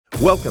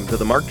Welcome to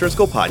the Mark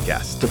Driscoll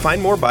Podcast. To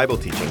find more Bible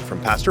teaching from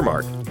Pastor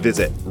Mark,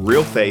 visit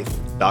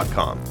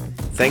realfaith.com.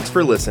 Thanks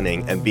for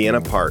listening and being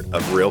a part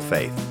of Real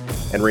Faith.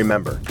 And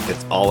remember,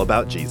 it's all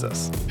about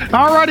Jesus.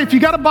 All right, if you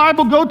got a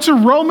Bible, go to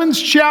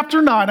Romans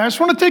chapter 9. I just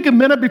want to take a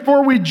minute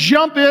before we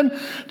jump in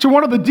to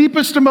one of the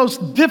deepest and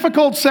most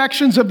difficult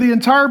sections of the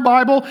entire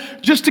Bible,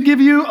 just to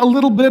give you a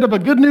little bit of a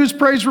good news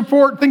praise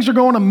report. Things are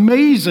going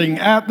amazing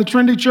at the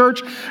Trinity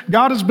Church.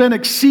 God has been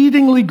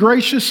exceedingly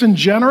gracious and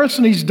generous,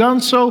 and He's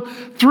done so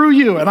through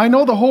you. And I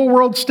know the whole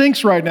world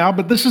stinks right now,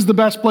 but this is the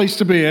best place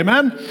to be.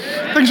 Amen?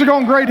 Things are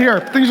going great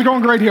here. Things are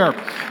going great here.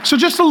 So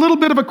just a little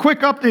bit of a quick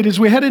update as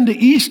we head into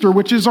Easter,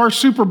 which is our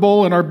Super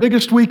Bowl and our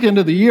biggest weekend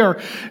of the year.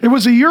 It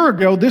was a year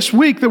ago this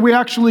week that we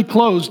actually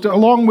closed,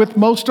 along with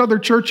most other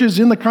churches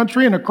in the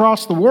country and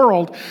across the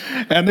world,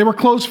 and they were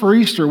closed for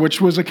Easter, which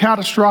was a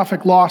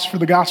catastrophic loss for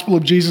the gospel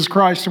of Jesus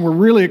Christ, and we're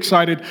really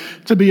excited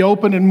to be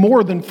open in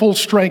more than full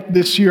strength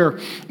this year.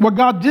 What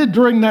God did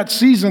during that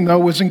season, though,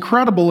 was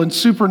incredible and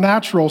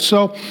supernatural.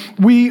 So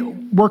we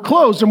were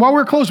closed, and while we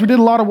were closed, we did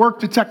a lot of work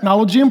to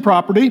technology and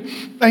property,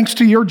 thanks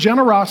to your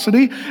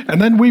generosity, and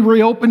then we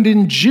reopened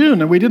in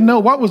June, and we didn't know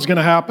what was going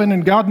to happen,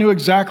 and God knew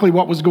exactly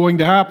what was going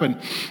to happen.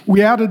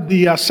 We added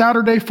the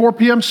Saturday 4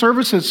 p.m.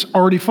 service. It's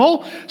already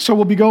full, so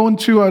we'll be going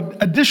to an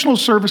additional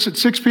service at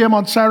 6 p.m.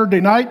 on Saturday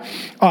night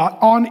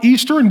on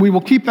Easter, and we will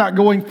keep that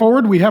going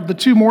forward. We have the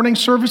 2 morning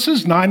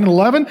services, 9 and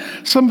 11.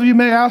 Some of you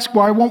may ask,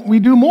 why won't we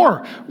do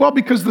more? Well,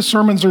 because the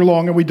sermons are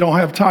long, and we don't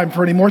have time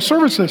for any more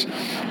services.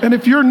 And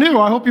if you're new,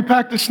 I hope you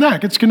packed a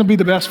snack. It's going to be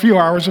the best few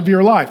hours of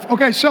your life.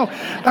 Okay, so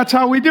that's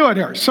how we do it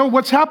here. So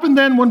what's happened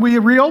then when we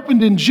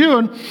reopened in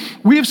June,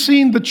 we have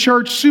seen the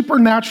church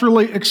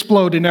supernaturally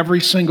explode in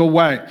every single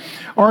way.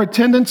 Our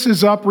attendance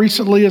is up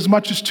recently as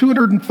much as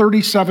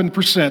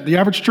 237%. The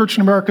average church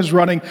in America is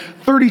running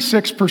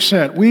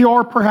 36%. We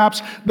are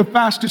perhaps the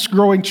fastest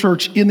growing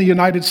church in the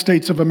United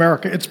States of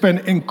America. It's been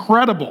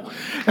incredible.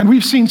 And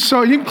we've seen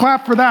you can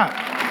clap for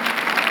that.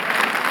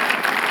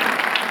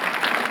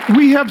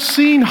 We have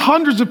seen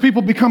hundreds of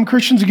people become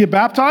Christians and get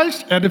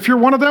baptized. And if you're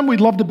one of them, we'd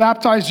love to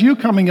baptize you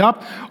coming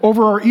up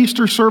over our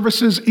Easter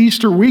services,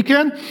 Easter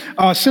weekend.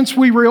 Since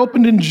we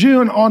reopened in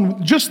June,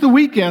 on just the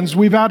weekends,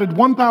 we've added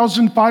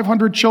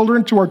 1,500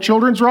 children to our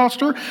children's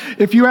roster.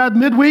 If you add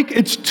midweek,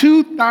 it's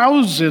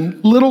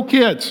 2,000 little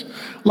kids,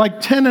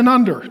 like 10 and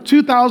under.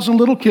 2,000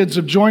 little kids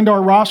have joined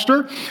our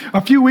roster.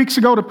 A few weeks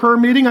ago at a prayer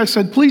meeting, I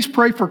said, please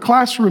pray for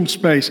classroom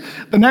space.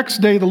 The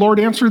next day, the Lord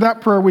answered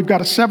that prayer. We've got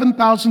a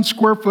 7,000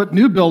 square foot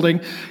new building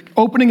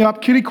opening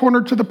up kitty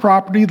corner to the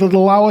property that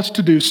will allow us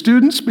to do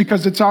students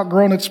because it's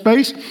outgrown its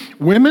space,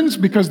 women's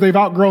because they've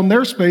outgrown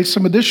their space,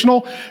 some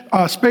additional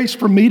space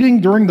for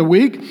meeting during the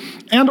week,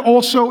 and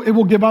also it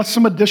will give us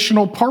some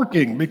additional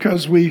parking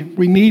because we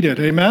need it,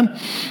 amen?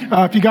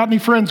 If you got any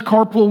friends,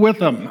 carpool with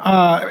them.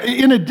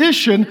 In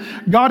addition,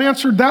 God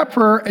answered that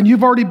prayer, and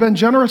you've already been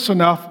generous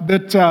enough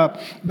that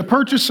the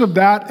purchase of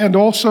that and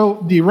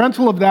also the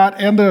rental of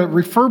that and the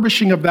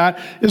refurbishing of that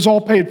is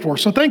all paid for.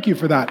 So thank you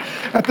for that.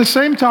 At the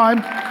same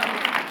time,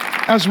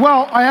 as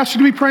well, I asked you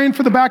to be praying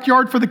for the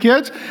backyard for the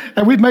kids,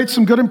 and we've made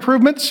some good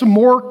improvements. Some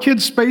more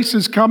kids' space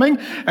is coming,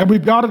 and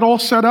we've got it all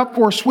set up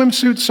for a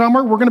swimsuit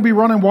summer. We're going to be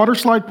running water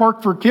slide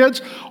park for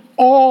kids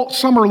all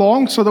summer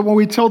long so that when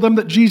we tell them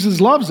that Jesus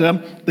loves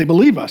them, they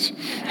believe us.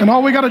 And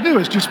all we got to do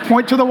is just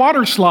point to the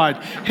water slide,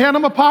 hand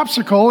them a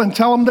popsicle, and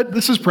tell them that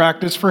this is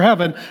practice for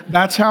heaven.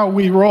 That's how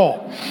we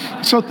roll.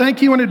 So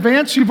thank you in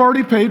advance. You've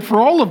already paid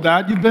for all of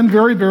that. You've been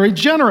very, very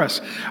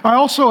generous. I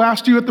also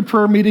asked you at the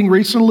prayer meeting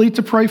recently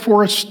to pray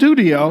for a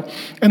studio,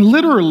 and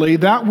literally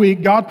that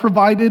week, God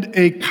provided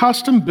a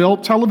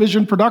custom-built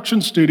television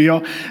production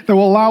studio that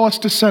will allow us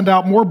to send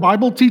out more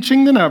Bible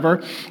teaching than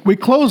ever. We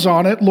close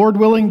on it, Lord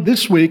willing,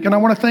 this week. And I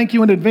want to thank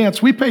you in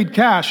advance. We paid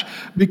cash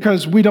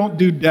because we don't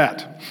do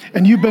debt.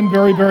 And you've been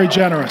very, very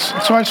generous.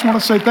 So I just want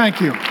to say thank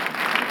you.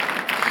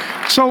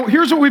 So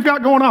here's what we've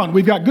got going on.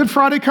 We've got Good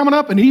Friday coming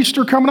up and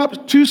Easter coming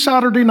up, 2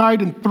 Saturday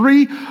night and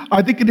 3,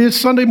 I think it is,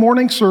 Sunday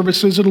morning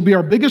services. It'll be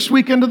our biggest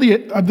weekend of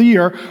the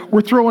year.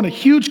 We're throwing a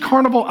huge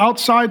carnival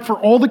outside for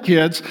all the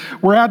kids.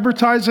 We're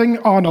advertising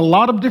on a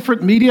lot of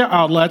different media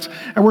outlets,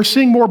 and we're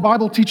seeing more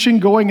Bible teaching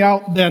going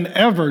out than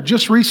ever.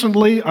 Just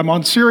recently, I'm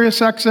on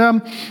Sirius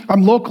XM.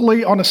 I'm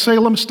locally on a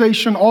Salem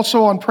station,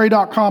 also on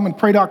Pray.com and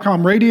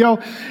Pray.com radio.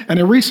 And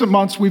in recent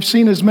months, we've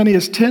seen as many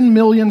as 10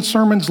 million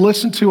sermons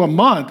listened to a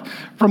month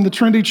from the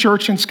Trinity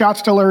Church in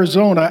Scottsdale,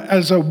 Arizona,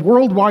 as a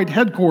worldwide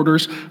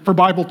headquarters for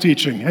Bible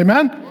teaching.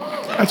 Amen?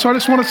 And so I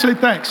just want to say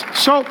thanks.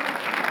 So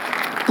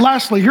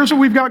lastly, here's what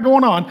we've got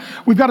going on.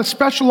 We've got a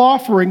special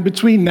offering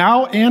between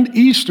now and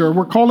Easter.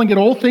 We're calling it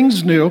All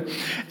Things New.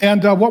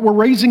 And what we're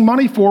raising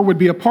money for would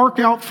be a park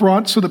out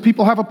front so that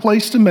people have a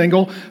place to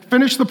mingle,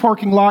 finish the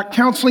parking lot,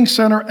 counseling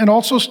center, and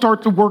also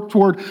start to work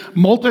toward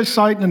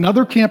multi-site and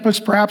another campus,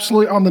 perhaps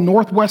on the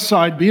northwest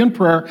side, be in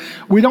prayer.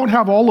 We don't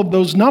have all of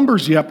those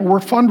numbers yet, but we're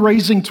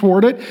fundraising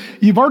toward it.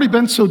 You've already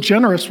been so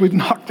generous. We've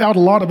knocked out a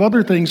lot of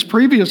other things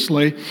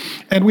previously,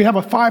 and we have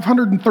a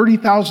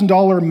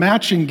 $530,000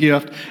 matching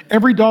gift.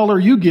 Every every dollar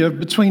you give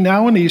between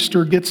now and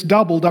Easter gets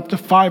doubled up to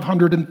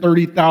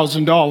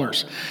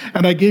 $530,000.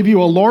 And I gave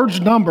you a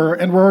large number,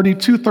 and we're already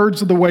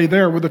 2/3 of the way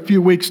there with a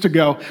few weeks to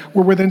go.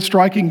 We're within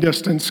striking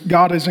distance.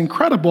 God is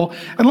incredible.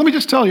 And let me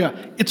just tell you,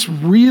 it's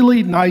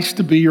really nice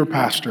to be your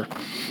pastor.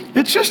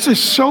 It's just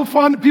so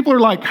fun. People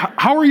are like,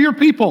 how are your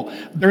people?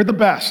 They're the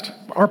best.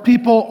 Our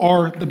people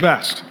are the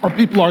best. Our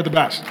people are the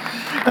best.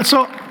 And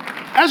so,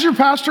 as your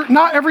pastor,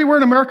 not everywhere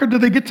in America do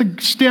they get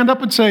to stand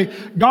up and say,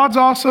 God's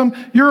awesome,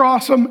 you're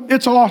awesome,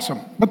 it's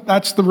awesome. But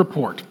that's the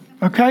report,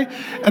 okay?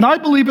 And I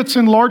believe it's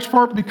in large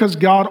part because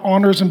God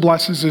honors and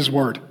blesses his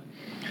word.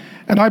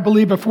 And I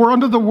believe if we're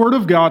under the word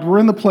of God, we're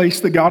in the place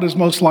that God is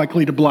most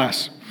likely to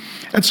bless.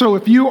 And so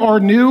if you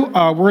are new,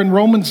 we're in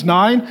Romans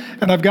 9,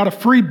 and I've got a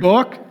free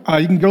book.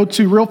 You can go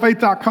to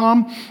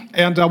realfaith.com,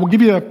 and we'll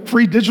give you a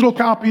free digital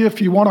copy.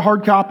 If you want a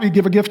hard copy,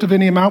 give a gift of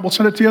any amount, we'll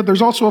send it to you.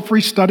 There's also a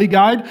free study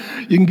guide.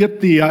 You can get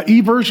the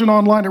e-version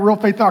online at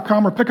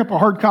realfaith.com or pick up a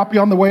hard copy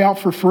on the way out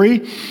for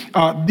free.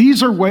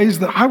 These are ways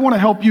that I want to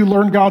help you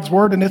learn God's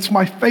word, and it's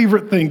my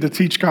favorite thing to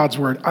teach God's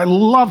word. I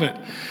love it.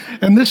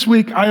 And this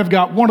week, I have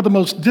got one of the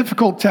most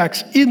difficult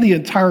texts in the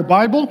entire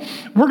Bible.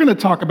 We're going to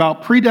talk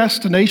about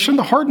predestination,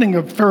 the hardening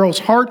of Pharaoh's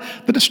heart,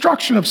 the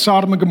destruction of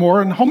Sodom and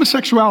Gomorrah, and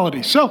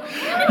homosexuality. So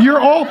you're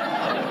all,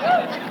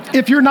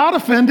 if you're not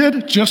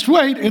offended, just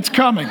wait, it's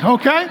coming,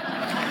 okay?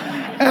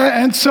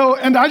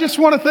 And I just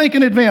want to thank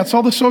in advance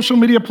all the social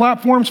media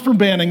platforms for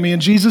banning me in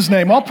Jesus'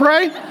 name. I'll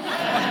pray,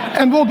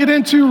 and we'll get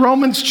into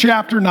Romans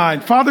chapter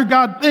 9. Father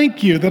God,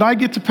 thank you that I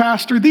get to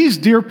pastor these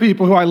dear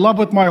people who I love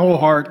with my whole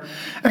heart.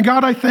 And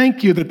God, I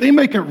thank you that they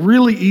make it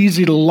really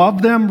easy to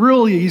love them,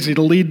 really easy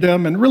to lead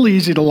them, and really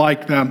easy to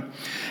like them.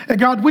 And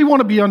God, we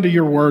want to be under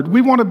your word.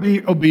 We want to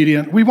be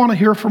obedient. We want to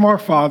hear from our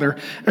Father,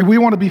 and we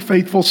want to be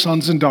faithful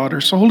sons and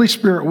daughters. So Holy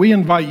Spirit, we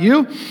invite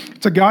you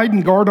to guide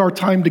and guard our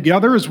time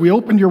together. As we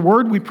open your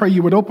word, we pray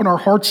you would open our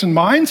hearts and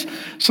minds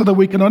so that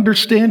we can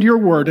understand your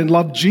word and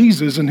love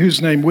Jesus, in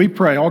whose name we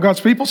pray. All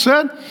God's people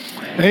said,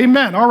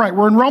 amen. All right,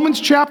 we're in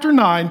Romans chapter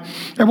 9.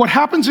 And what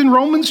happens in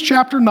Romans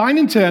chapter 9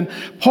 and 10,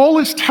 Paul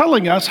is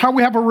telling us how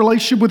we have a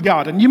relationship with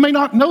God. And you may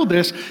not know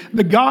this,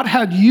 that God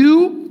had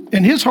you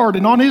in his heart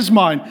and on his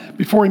mind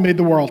before he made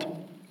the world.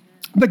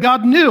 That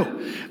God knew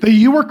that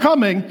you were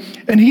coming,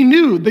 and he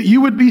knew that you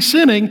would be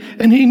sinning,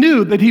 and he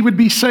knew that he would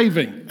be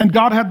saving. And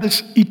God had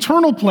this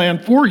eternal plan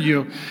for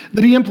you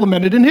that he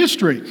implemented in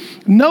history.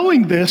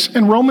 Knowing this,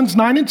 in Romans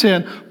 9 and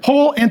 10,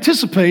 Paul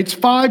anticipates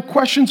 5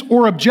 questions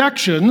or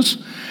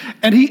objections,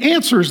 and he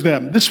answers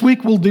them. This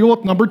week we'll deal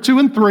with number 2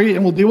 and 3,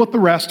 and we'll deal with the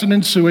rest in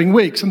ensuing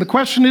weeks. And the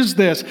question is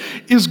this: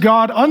 is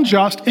God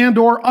unjust and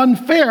or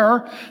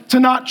unfair to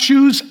not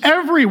choose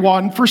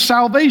everyone for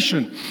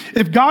salvation?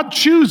 If God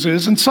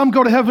chooses, and some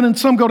go to heaven and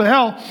some go to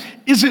hell,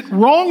 is it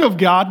wrong of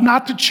God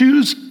not to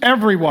choose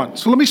everyone?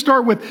 So let me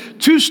start with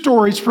 2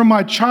 stories from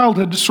my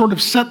childhood to sort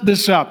of set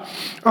this up.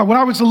 When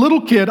I was a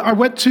little kid, I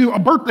went to a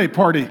birthday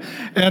party,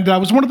 and it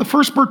was one of the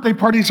first birthday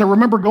parties I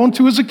remember going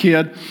to as a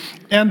kid.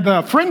 And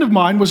a friend of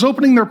mine was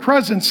opening their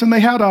presents, and they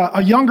had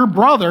a younger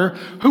brother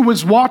who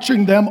was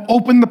watching them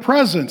open the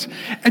presents.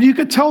 And you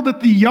could tell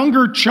that the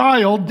younger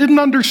child didn't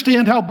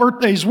understand how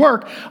birthdays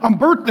work. On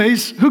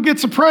birthdays, who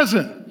gets a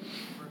present?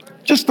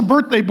 Just the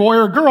birthday boy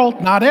or girl,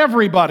 not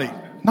everybody.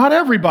 Not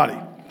everybody,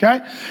 okay?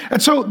 And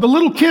so the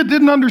little kid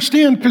didn't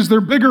understand because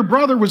their bigger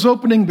brother was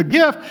opening the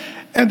gift,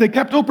 and they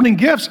kept opening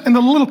gifts, and the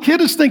little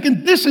kid is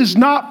thinking, this is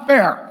not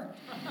fair.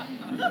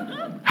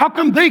 How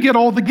come they get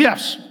all the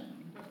gifts?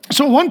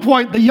 So at one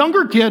point, the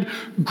younger kid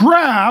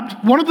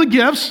grabbed one of the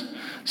gifts,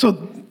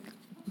 so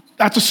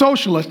that's a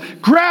socialist,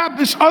 grabbed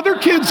this other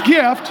kid's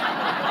gift,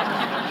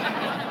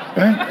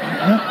 okay?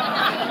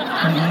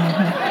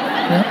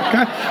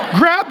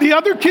 Grabbed the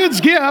other kid's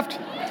gift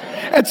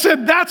and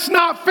said, that's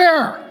not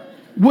fair.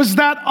 Was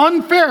that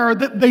unfair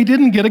that they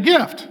didn't get a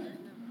gift?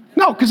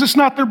 No, because it's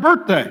not their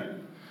birthday.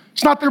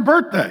 It's not their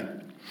birthday.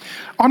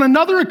 On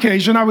another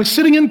occasion, I was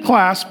sitting in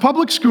class,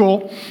 public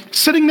school,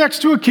 sitting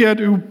next to a kid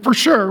who for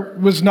sure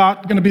was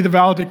not going to be the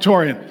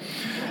valedictorian,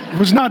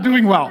 was not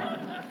doing well.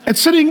 And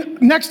sitting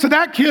next to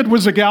that kid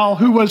was a gal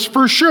who was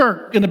for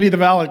sure going to be the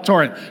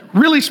valedictorian.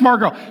 Really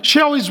smart girl.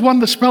 She always won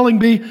the spelling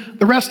bee.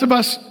 The rest of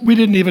us, we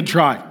didn't even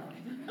try.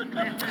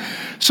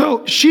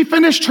 So she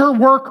finished her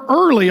work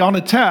early on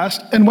a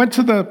test and went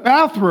to the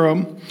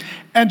bathroom,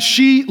 and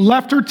she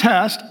left her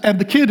test, and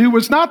the kid who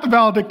was not the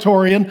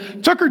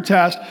valedictorian took her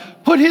test,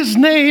 put his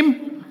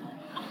name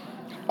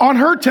on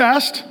her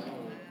test.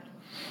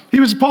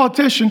 He was a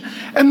politician.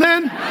 And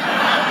then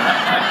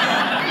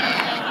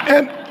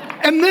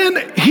and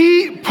then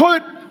he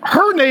put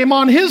her name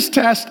on his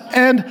test,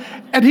 and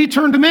he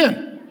turned him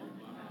in.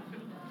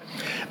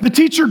 The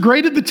teacher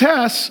graded the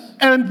test,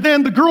 and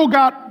then the girl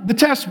got the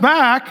test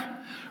back,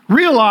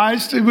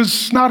 realized it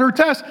was not her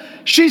test.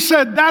 She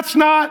said, that's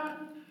not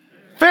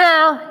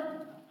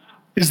fair.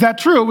 Is that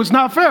true? It was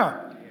not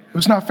fair. It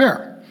was not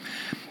fair.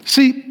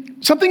 See,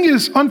 something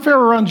is unfair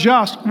or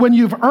unjust when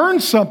you've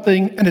earned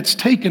something and it's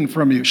taken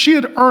from you. She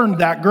had earned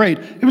that grade.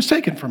 It was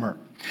taken from her.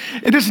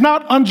 It is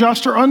not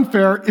unjust or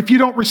unfair if you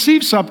don't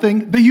receive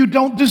something that you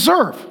don't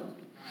deserve.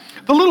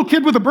 The little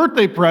kid with a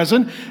birthday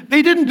present,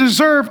 they didn't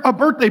deserve a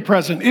birthday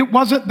present. It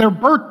wasn't their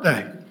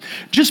birthday.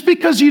 Just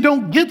because you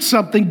don't get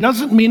something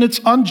doesn't mean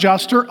it's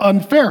unjust or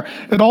unfair.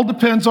 It all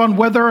depends on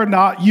whether or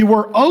not you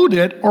were owed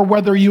it or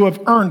whether you have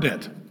earned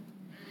it.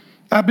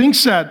 That being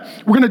said,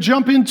 we're going to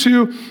jump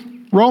into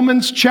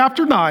Romans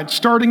chapter 9,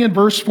 starting in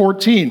verse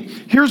 14.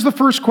 Here's the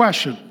first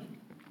question.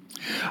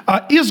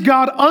 Is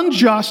God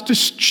unjust to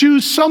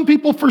choose some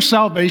people for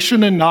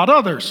salvation and not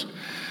others?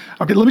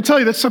 Okay, let me tell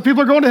you this. Some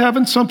people are going to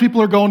heaven, some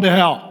people are going to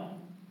hell.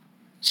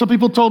 Some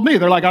people told me,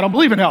 they're like, I don't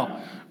believe in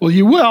hell. Well,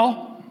 you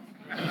will.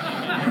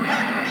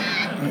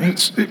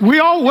 We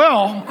all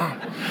will.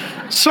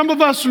 Some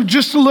of us are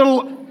just a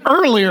little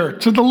earlier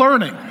to the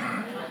learning.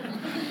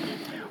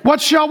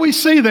 What shall we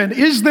say then?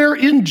 Is there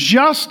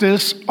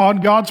injustice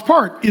on God's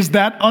part? Is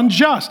that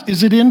unjust?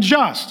 Is it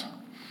unjust?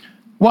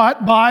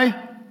 What?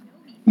 By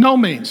no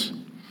means.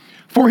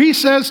 For he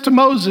says to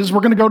Moses,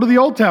 we're going to go to the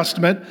Old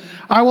Testament,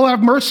 I will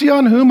have mercy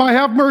on whom I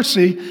have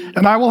mercy,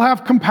 and I will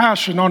have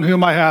compassion on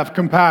whom I have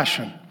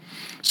compassion.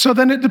 So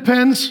then it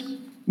depends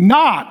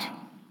not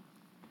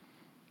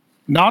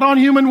on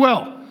human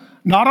will,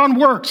 not on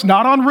works,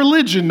 not on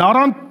religion, not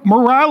on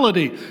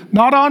morality,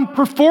 not on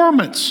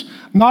performance,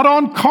 not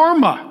on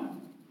karma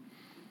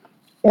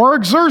or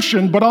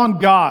exertion, but on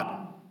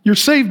God. You're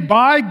saved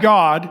by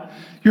God.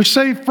 You're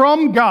saved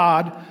from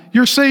God.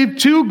 You're saved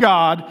to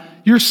God.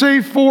 You're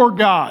saved for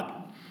God.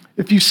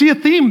 If you see a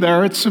theme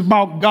there, it's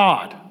about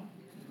God,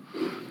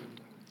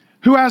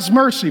 who has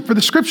mercy. For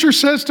the scripture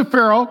says to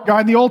Pharaoh, God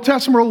in the Old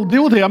Testament will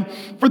deal with him,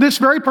 for this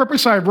very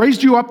purpose I have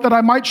raised you up that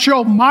I might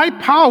show my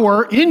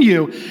power in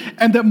you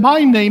and that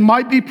my name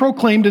might be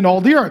proclaimed in all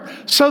the earth.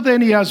 So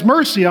then he has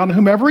mercy on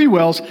whomever he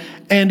wills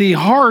and he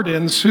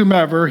hardens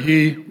whomever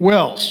he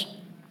wills.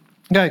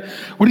 Okay,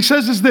 what he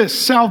says is this: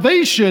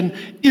 salvation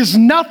is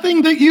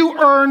nothing that you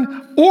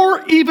earn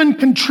or even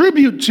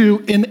contribute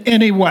to in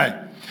any way.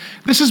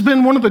 This has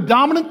been one of the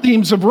dominant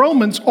themes of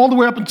Romans all the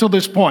way up until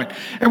this point.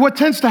 And what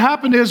tends to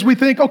happen is we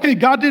think, okay,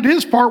 God did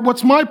his part,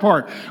 what's my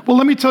part? Well,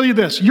 let me tell you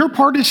this. Your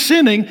part is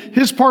sinning,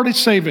 his part is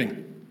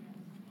saving.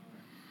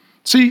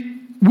 See,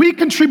 we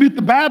contribute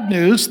the bad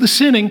news, the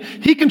sinning.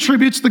 He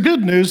contributes the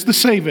good news, the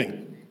saving.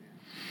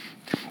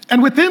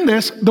 And within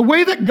this, the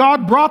way that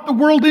God brought the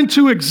world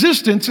into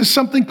existence is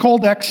something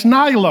called ex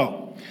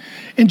nihilo.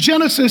 In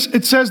Genesis,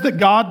 it says that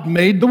God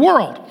made the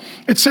world.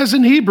 It says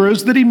in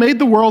Hebrews that he made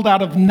the world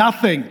out of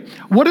nothing.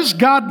 What does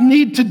God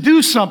need to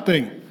do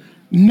something?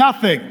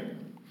 Nothing.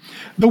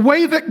 The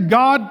way that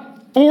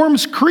God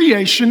forms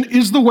creation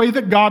is the way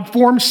that God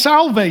forms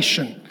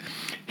salvation.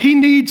 He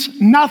needs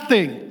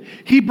nothing.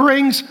 He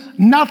brings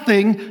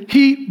nothing.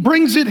 He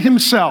brings it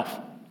himself.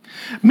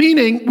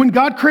 Meaning, when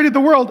God created the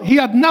world, he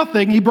had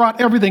nothing. He brought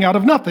everything out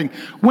of nothing.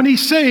 When he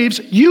saves,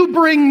 you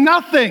bring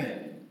nothing.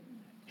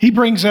 He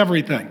brings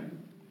everything.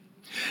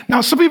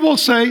 Now, some people will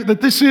say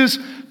that this is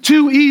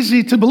too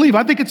easy to believe.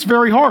 I think it's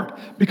very hard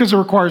because it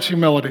requires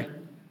humility.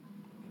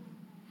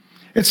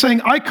 It's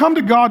saying, I come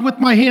to God with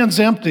my hands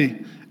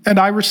empty and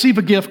I receive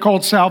a gift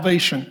called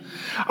salvation.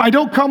 I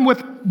don't come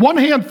with one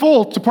hand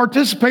full to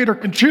participate or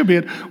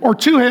contribute or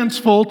two hands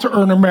full to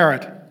earn or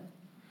merit.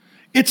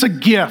 It's a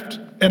gift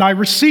and I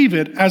receive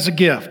it as a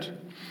gift.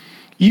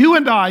 You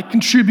and I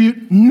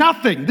contribute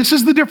nothing. This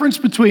is the difference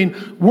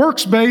between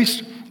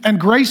works-based and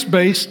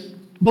grace-based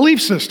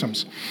belief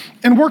systems.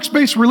 In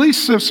works-based belief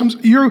systems,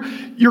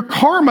 your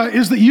karma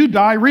is that you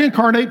die,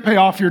 reincarnate, pay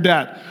off your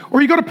debt.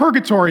 Or you go to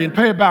purgatory and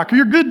pay it back. Or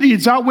your good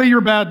deeds outweigh your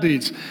bad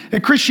deeds.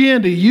 In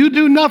Christianity, you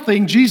do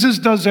nothing, Jesus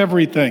does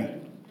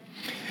everything.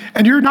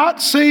 And you're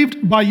not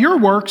saved by your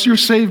works, you're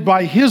saved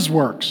by his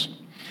works.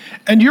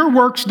 And your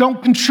works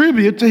don't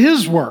contribute to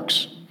his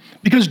works.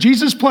 Because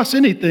Jesus plus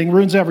anything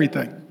ruins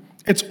everything.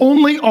 It's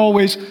only,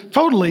 always,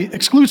 totally,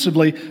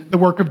 exclusively the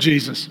work of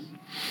Jesus.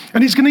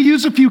 And he's going to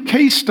use a few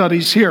case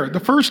studies here. The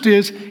first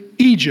is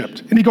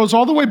Egypt. And he goes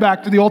all the way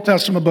back to the Old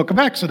Testament book of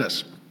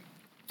Exodus.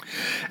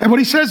 And what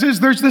he says is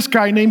there's this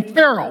guy named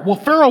Pharaoh. Well,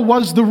 Pharaoh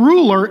was the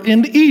ruler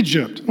in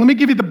Egypt. Let me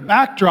give you the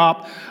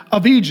backdrop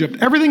of Egypt.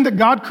 Everything that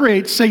God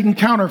creates, Satan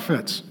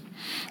counterfeits.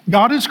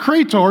 God is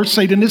creator,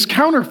 Satan is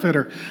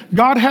counterfeiter.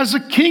 God has a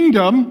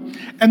kingdom,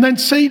 and then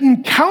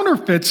Satan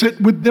counterfeits it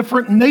with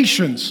different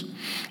nations.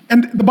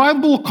 And the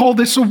Bible will call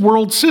this a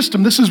world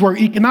system. This is where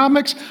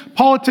economics,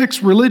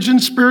 politics, religion,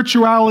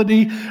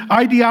 spirituality,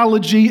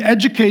 ideology,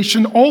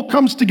 education all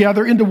comes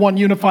together into one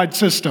unified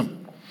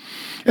system.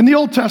 In the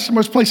Old Testament,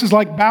 there's places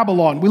like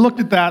Babylon. We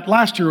looked at that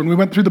last year when we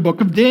went through the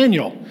book of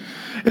Daniel.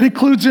 It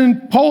includes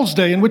in Paul's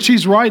day, in which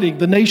he's writing,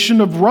 the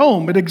nation of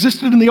Rome. It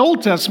existed in the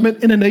Old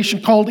Testament in a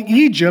nation called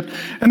Egypt,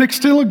 and it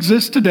still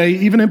exists today,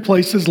 even in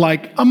places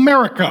like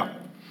America.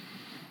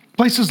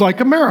 Places like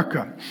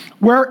America,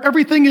 where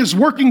everything is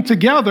working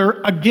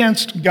together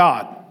against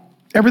God.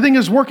 Everything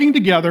is working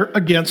together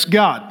against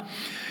God.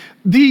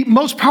 The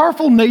most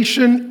powerful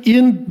nation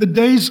in the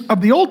days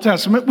of the Old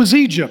Testament was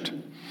Egypt.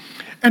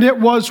 And it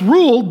was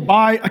ruled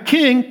by a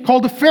king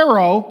called a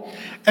Pharaoh.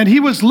 and he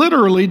was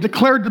literally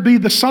declared to be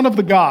the son of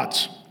the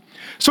gods.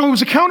 So it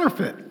was a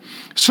counterfeit.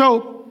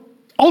 So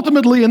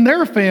ultimately in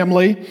their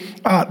family,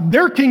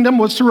 their kingdom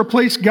was to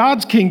replace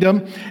God's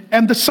kingdom,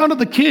 and the son of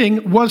the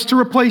king was to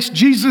replace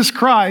Jesus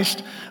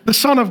Christ, the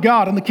Son of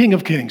God and the King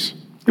of Kings.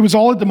 It was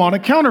all a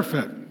demonic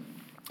counterfeit.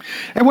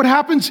 And what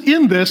happens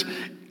in this,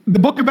 the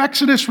book of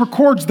Exodus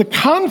records the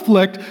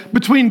conflict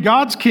between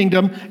God's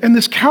kingdom and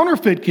this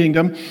counterfeit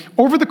kingdom.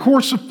 Over the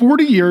course of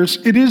 40 years,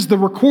 it is the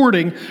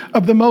recording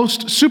of the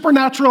most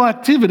supernatural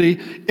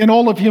activity in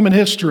all of human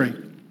history.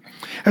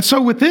 And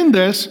so within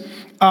this,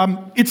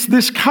 it's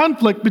this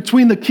conflict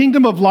between the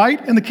kingdom of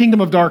light and the kingdom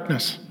of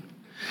darkness.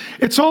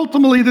 It's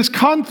ultimately this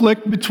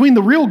conflict between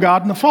the real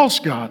God and the false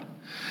God.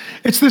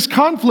 It's this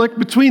conflict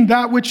between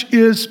that which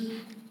is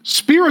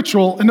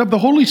spiritual and of the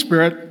Holy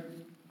Spirit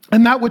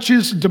and that which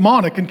is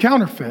demonic and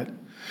counterfeit.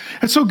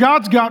 And so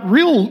God's got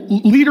real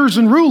leaders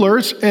and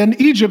rulers, and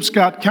Egypt's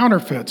got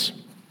counterfeits.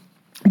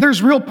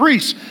 There's real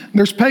priests, and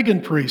there's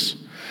pagan priests.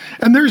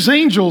 And there's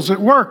angels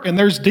at work, and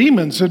there's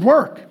demons at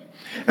work.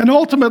 And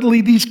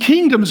ultimately, these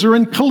kingdoms are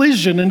in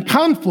collision and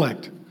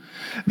conflict.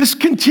 This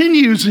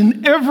continues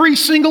in every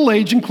single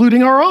age,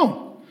 including our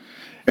own.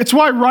 It's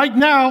why right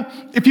now,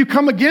 if you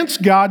come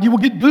against God, you will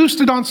get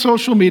boosted on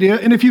social media,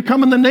 and if you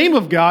come in the name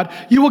of God,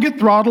 you will get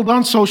throttled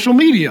on social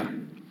media.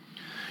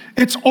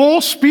 It's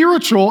all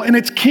spiritual, and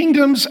it's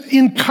kingdoms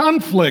in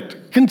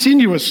conflict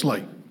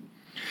continuously.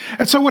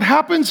 And so what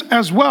happens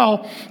as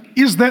well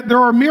is that there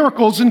are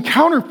miracles and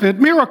counterfeit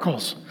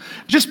miracles.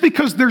 Just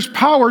because there's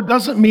power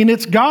doesn't mean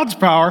it's God's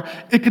power.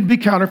 It could be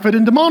counterfeit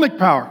and demonic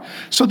power.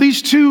 So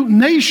these two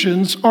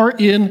nations are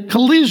in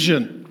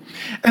collision.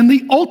 And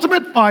the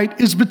ultimate fight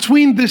is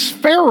between this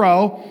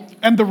Pharaoh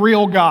and the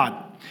real God.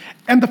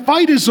 And the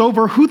fight is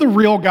over who the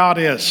real God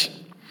is.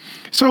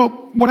 So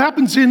what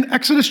happens in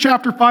Exodus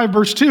chapter 5,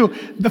 verse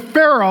 2, the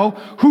Pharaoh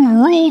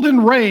who ruled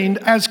and reigned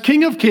as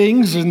King of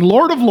Kings and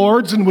Lord of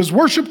Lords and was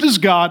worshiped as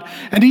God,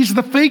 and he's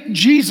the fake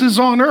Jesus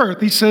on earth.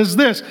 He says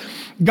this,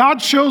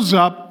 God shows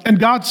up and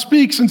God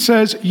speaks and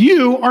says,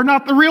 you are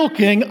not the real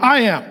king, I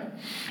am.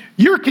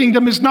 Your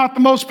kingdom is not the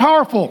most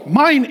powerful,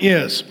 mine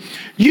is.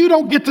 You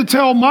don't get to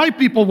tell my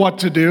people what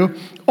to do,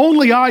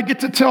 only I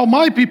get to tell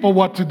my people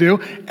what to do,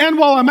 and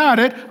while I'm at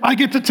it, I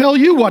get to tell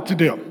you what to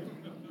do.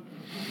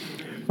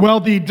 Well,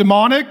 the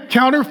demonic,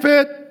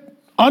 counterfeit,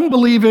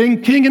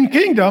 unbelieving king and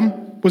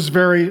kingdom was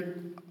very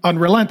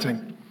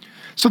unrelenting.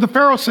 So the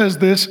Pharaoh says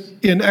this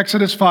in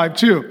Exodus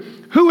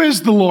 5:2. Who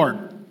is the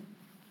Lord?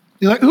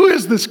 You're like, who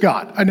is this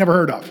God I never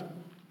heard of?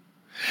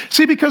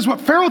 See, because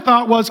what Pharaoh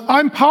thought was,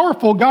 I'm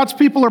powerful, God's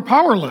people are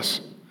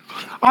powerless.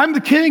 I'm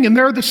the king and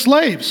they're the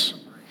slaves.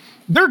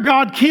 Their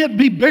God can't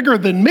be bigger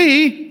than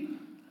me.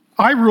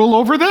 I rule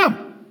over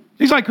them.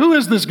 He's like, who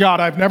is this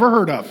God I've never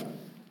heard of?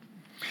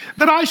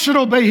 That I should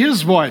obey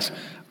his voice.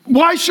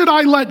 Why should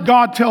I let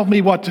God tell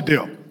me what to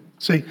do?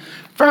 See,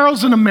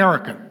 Pharaoh's an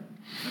American.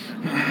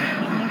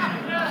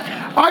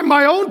 I'm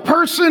my own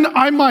person.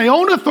 I'm my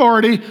own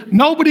authority.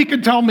 Nobody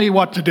can tell me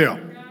what to do.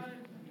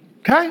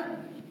 Okay?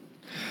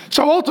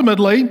 So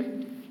ultimately,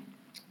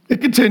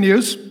 it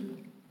continues.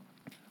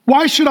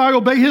 Why should I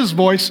obey his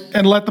voice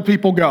and let the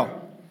people go?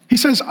 He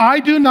says,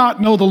 I do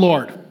not know the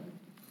Lord.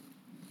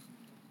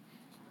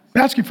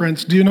 Ask you,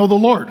 friends, do you know the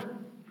Lord?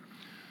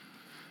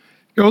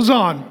 Goes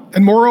on,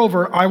 and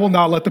moreover, I will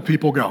not let the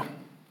people go.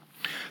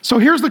 So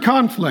here's the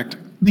conflict.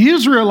 The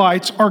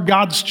Israelites are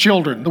God's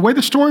children. The way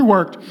the story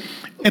worked,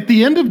 at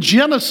the end of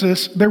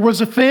Genesis, there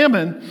was a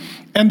famine,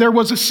 and there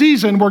was a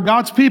season where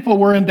God's people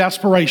were in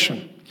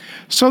desperation.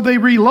 So they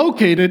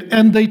relocated,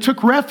 and they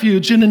took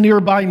refuge in a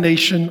nearby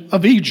nation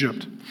of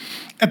Egypt.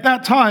 At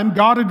that time,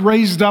 God had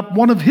raised up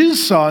one of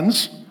his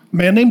sons, a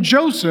man named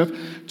Joseph,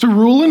 to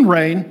rule and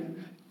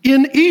reign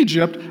in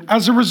Egypt.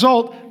 As a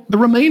result, the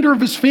remainder of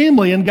his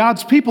family and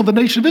God's people, the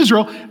nation of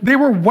Israel, they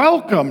were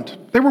welcomed.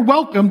 They were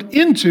welcomed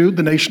into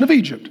the nation of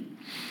Egypt.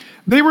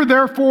 They were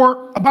there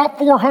for about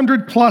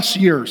 400 plus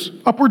years,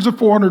 upwards of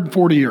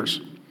 440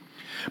 years.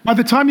 By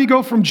the time you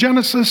go from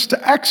Genesis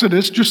to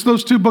Exodus, just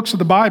those two books of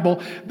the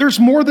Bible, there's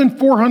more than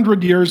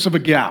 400 years of a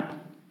gap.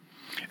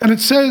 And it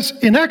says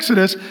in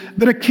Exodus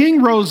that a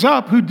king rose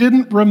up who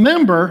didn't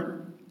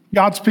remember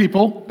God's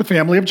people, the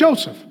family of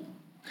Joseph.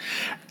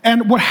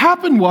 And what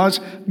happened was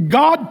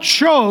God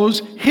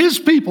chose his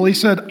people. He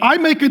said, I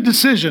make a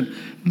decision.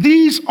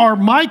 These are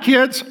my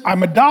kids.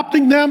 I'm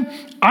adopting them.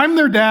 I'm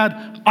their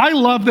dad. I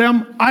love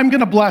them. I'm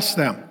going to bless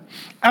them.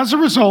 As a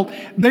result,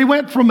 they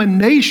went from a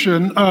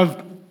nation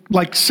of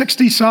like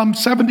 60-some,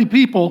 70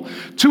 people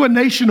to a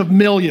nation of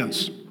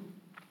millions.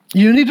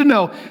 You need to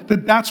know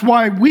that that's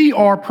why we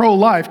are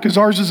pro-life, because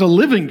ours is a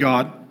living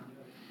God.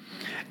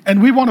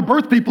 And we want to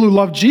birth people who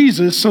love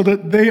Jesus so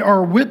that they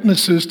are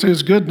witnesses to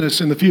his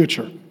goodness in the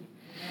future.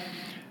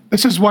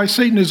 This is why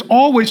Satan is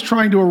always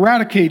trying to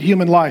eradicate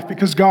human life,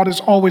 because God is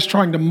always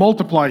trying to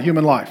multiply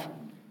human life.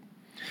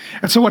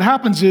 And so what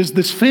happens is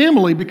this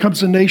family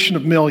becomes a nation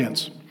of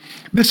millions.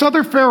 This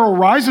other Pharaoh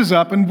rises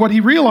up, and what he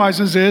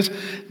realizes is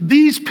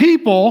these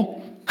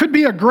people could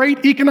be a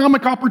great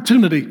economic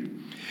opportunity.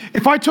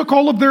 if I took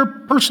all of their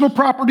personal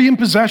property and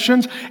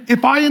possessions,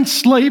 if I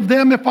enslaved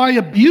them, if I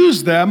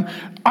abused them,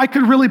 I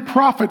could really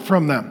profit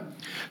from them.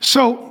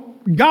 So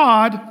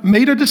God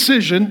made a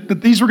decision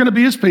that these were going to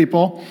be his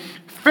people.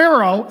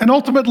 Pharaoh, and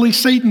ultimately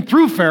Satan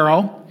through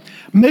Pharaoh,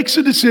 makes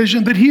a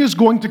decision that he is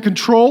going to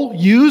control,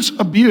 use,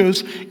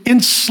 abuse,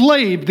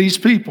 enslave these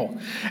people.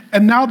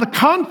 And now the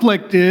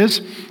conflict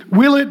is,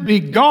 will it be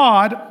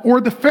God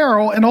or the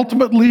Pharaoh, and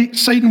ultimately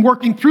Satan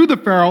working through the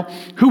Pharaoh,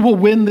 who will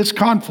win this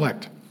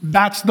conflict?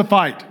 That's the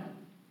fight.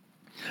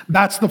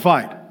 That's the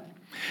fight.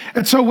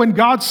 And so when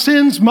God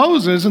sends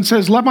Moses and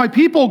says, let my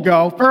people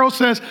go, Pharaoh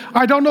says,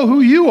 I don't know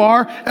who you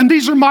are, and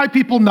these are my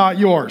people, not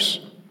yours.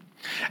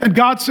 And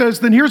God says,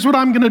 then here's what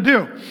I'm going to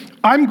do.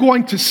 I'm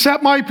going to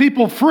set my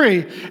people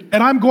free,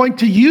 and I'm going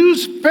to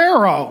use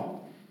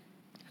Pharaoh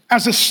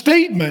as a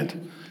statement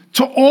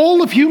to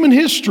all of human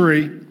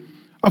history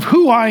of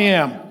who I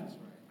am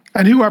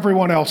and who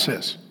everyone else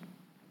is.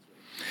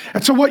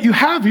 And so what you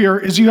have here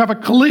is you have a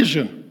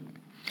collision.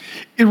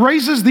 It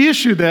raises the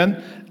issue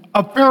then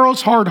of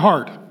Pharaoh's hard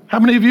heart. How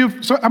many of you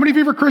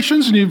are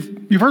Christians and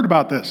you've heard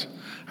about this?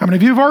 How many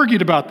of you have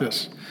argued about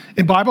this?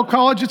 In Bible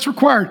college, it's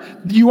required.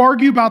 You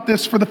argue about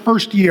this for the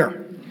first year.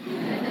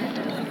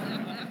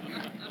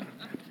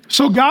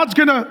 So God's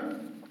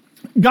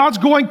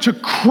going to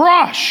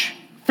crush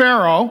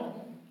Pharaoh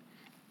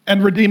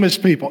and redeem his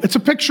people. It's a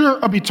picture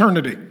of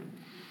eternity.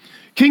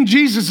 King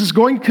Jesus is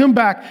going to come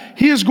back.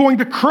 He is going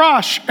to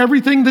crush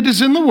everything that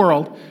is in the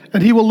world,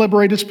 and he will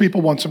liberate his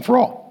people once and for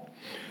all.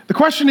 The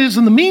question is,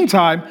 in the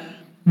meantime,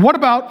 what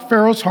about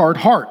Pharaoh's hard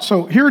heart?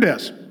 So here it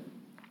is.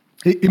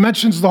 He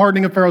mentions the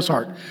hardening of Pharaoh's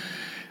heart.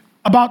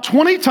 About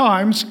 20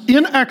 times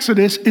in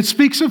Exodus, it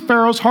speaks of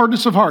Pharaoh's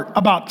hardness of heart.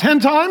 About 10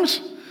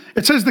 times,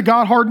 it says that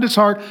God hardened his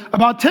heart.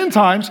 About 10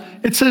 times,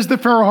 it says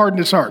that Pharaoh hardened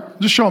his heart.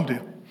 Just show them to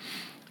you.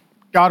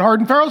 God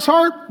hardened Pharaoh's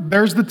heart.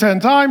 There's the 10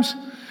 times.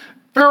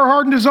 Pharaoh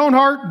hardened his own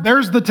heart.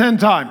 There's the 10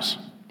 times.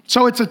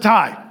 So it's a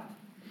tie.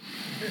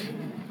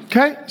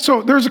 Okay?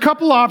 So there's a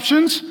couple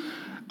options.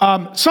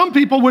 Some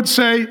people would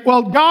say,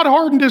 well, God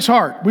hardened his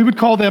heart. We would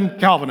call them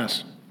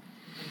Calvinists.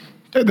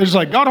 There's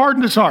like, God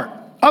hardened his heart.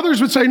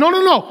 Others would say,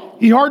 no.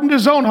 He hardened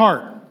his own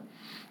heart.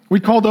 We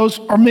call those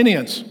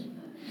Arminians.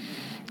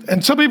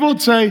 And some people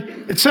would say,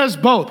 it says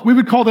both. We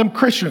would call them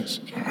Christians.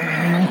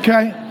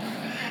 Okay?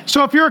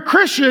 So if you're a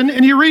Christian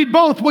and you read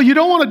both, what you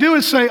don't want to do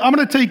is say, I'm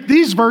going to take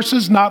these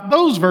verses, not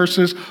those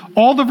verses.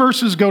 All the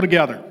verses go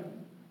together.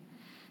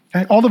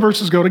 Okay? All the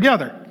verses go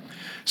together.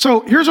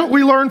 So here's what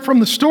we learn from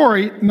the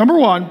story. Number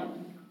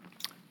one,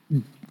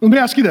 let me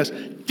ask you this.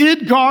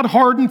 Did God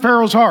harden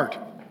Pharaoh's heart?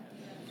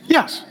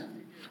 Yes.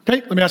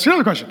 Okay, let me ask you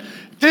another question.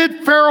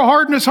 Did Pharaoh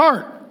harden his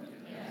heart?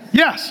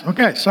 Yes.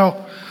 Okay,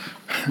 so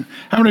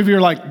how many of you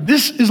are like,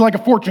 this is like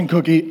a fortune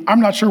cookie. I'm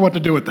not sure what to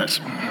do with this.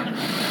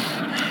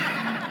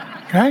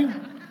 Okay?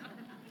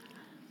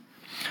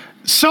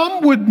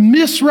 Some would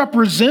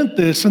misrepresent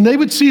this, and they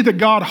would see that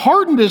God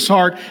hardened his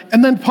heart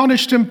and then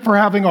punished him for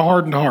having a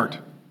hardened heart.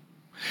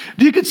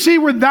 You could see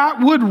where that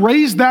would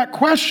raise that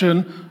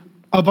question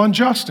of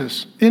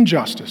injustice.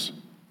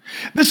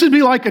 This would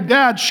be like a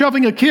dad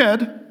shoving a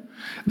kid.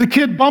 The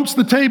kid bumps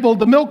the table,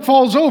 the milk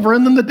falls over,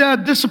 and then the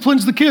dad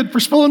disciplines the kid for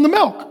spilling the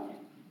milk.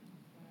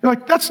 You're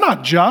like, that's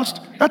not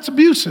just, that's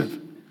abusive.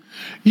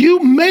 You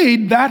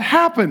made that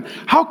happen.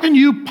 How can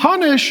you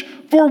punish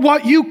for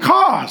what you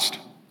caused?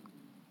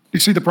 You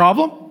see the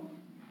problem?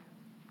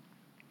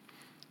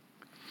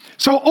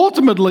 So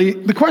ultimately,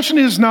 the question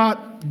is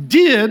not,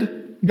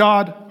 did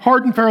God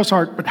harden Pharaoh's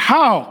heart, but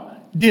how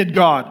did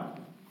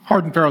God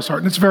harden Pharaoh's heart?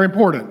 And it's very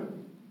important.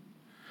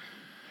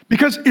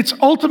 Because it's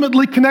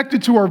ultimately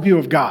connected to our view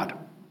of God.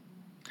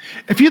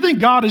 If you think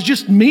God is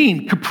just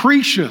mean,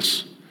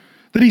 capricious,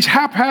 that he's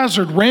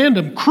haphazard,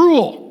 random,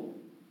 cruel,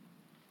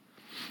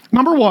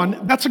 number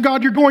one, that's a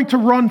God you're going to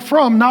run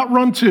from, not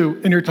run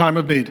to in your time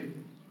of need.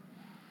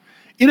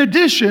 In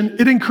addition,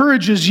 it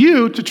encourages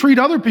you to treat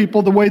other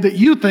people the way that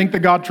you think that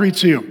God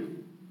treats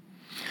you.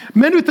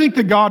 Men who think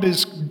that God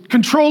is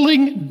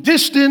controlling,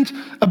 distant,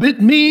 a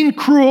bit mean,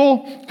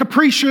 cruel,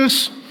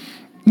 capricious,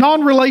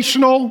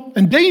 non-relational,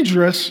 and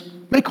dangerous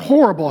make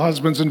horrible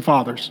husbands and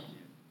fathers.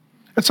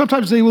 And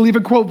sometimes they will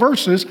even quote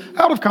verses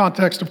out of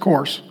context, of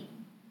course,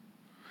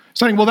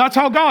 saying, well, that's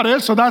how God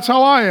is, so that's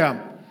how I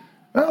am.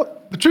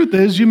 Well, the truth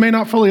is, you may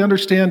not fully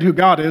understand who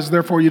God is,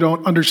 therefore you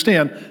don't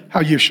understand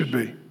how you should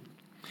be.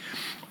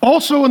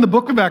 Also in the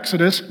book of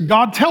Exodus,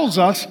 God tells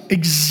us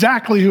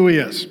exactly who he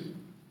is.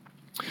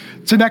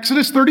 It's in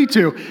Exodus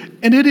 32,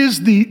 and it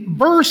is the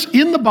verse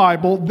in the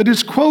Bible that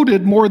is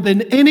quoted more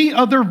than any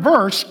other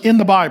verse in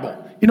the Bible.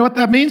 You know what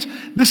that means?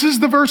 This is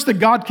the verse that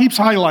God keeps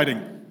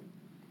highlighting.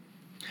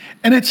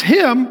 And it's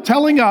him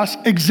telling us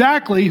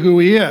exactly who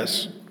he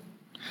is.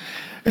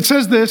 It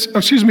says this,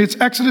 it's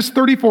Exodus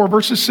 34,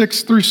 verses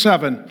 6 through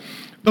 7.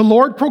 The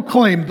Lord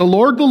proclaimed, the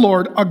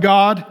Lord, a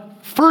God,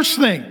 first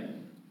thing,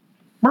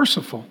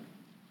 merciful.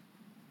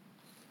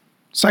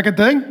 Second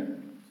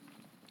thing,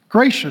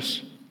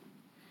 gracious.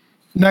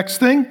 Next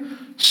thing,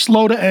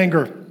 slow to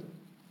anger.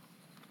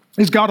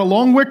 Is God a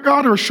long-wicked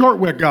God or a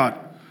short-wicked God?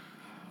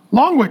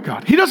 Long with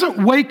God. He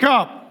doesn't wake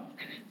up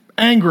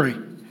angry.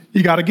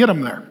 You got to get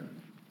him there.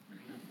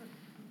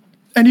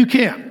 And you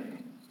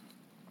can.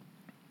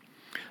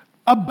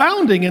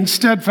 Abounding in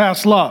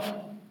steadfast love.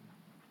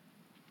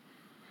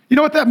 You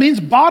know what that means?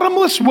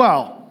 Bottomless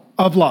well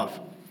of love.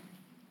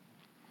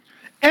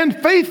 And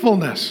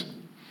faithfulness.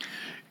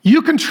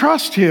 You can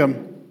trust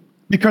him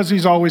because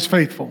he's always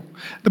faithful.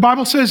 The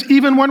Bible says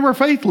even when we're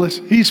faithless,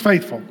 he's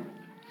faithful.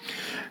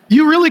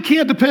 You really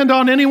can't depend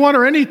on anyone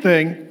or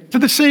anything to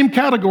the same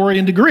category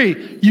and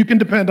degree. You can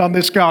depend on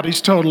this God.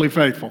 He's totally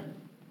faithful.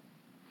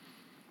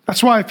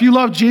 That's why if you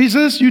love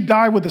Jesus, you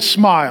die with a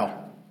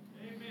smile.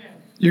 Amen.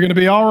 You're going to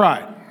be all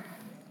right.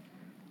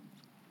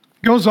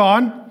 Goes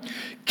on.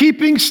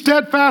 Keeping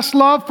steadfast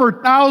love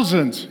for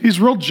thousands. He's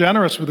real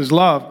generous with his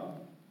love.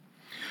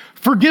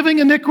 Forgiving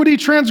iniquity,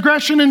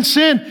 transgression, and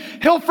sin.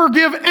 He'll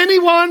forgive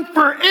anyone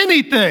for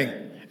anything.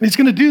 And he's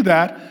going to do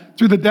that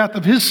through the death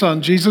of his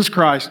son, Jesus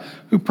Christ,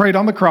 who prayed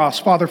on the cross,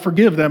 Father,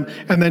 forgive them,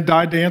 and then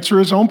died to answer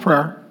his own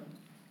prayer.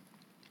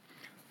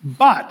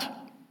 But,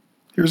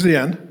 here's the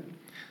end,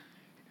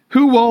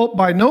 who will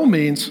by no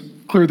means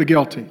clear the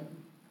guilty.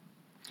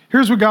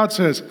 Here's what God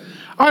says.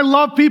 I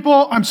love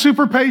people. I'm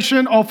super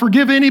patient. I'll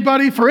forgive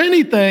anybody for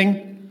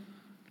anything.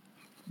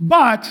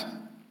 But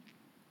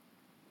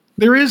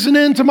there is an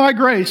end to my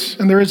grace,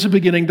 and there is a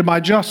beginning to my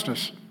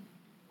justice.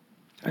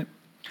 Okay?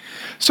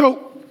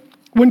 So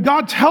when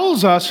God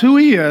tells us who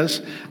he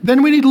is,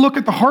 then we need to look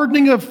at the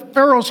hardening of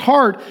Pharaoh's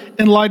heart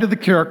in light of the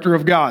character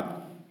of God.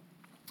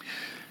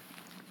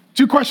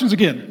 Two questions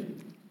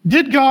again.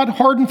 Did God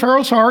harden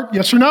Pharaoh's heart?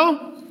 Yes or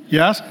no?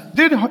 Yes.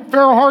 Did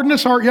Pharaoh harden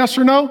his heart? Yes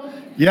or no?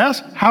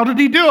 Yes. How did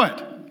he do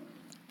it?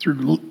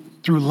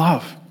 Through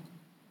love,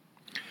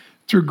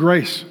 through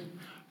grace,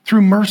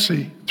 through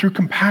mercy, through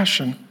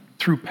compassion,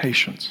 through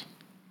patience.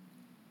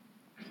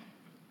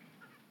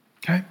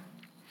 Okay?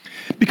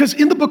 Because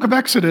in the book of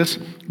Exodus,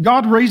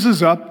 God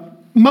raises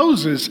up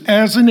Moses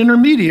as an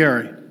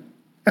intermediary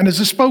and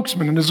as a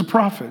spokesman and as a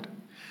prophet.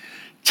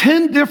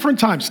 10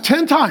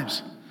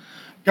 times,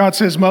 God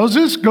says,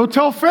 Moses, go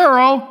tell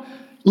Pharaoh,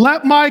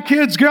 let my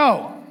kids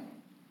go.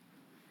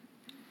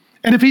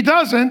 And if he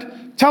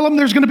doesn't, tell him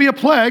there's going to be a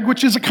plague,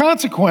 which is a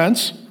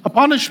consequence, a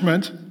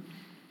punishment.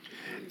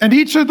 And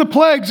each of the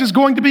plagues is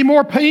going to be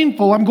more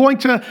painful. I'm going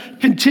to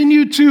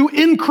continue to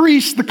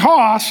increase the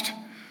cost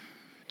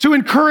to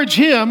encourage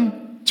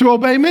him to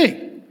obey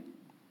me.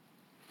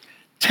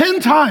 10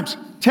 times.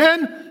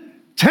 10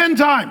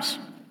 times.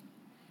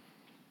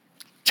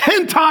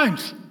 10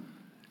 times.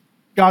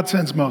 God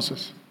sends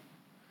Moses.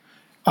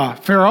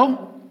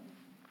 Pharaoh,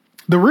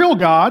 the real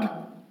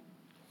God,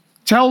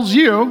 tells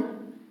you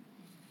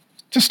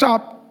to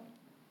stop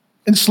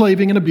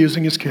enslaving and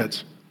abusing his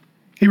kids.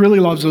 He really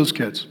loves those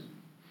kids.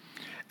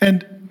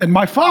 And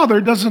my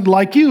father doesn't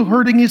like you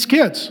hurting his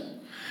kids.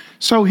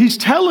 So he's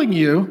telling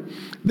you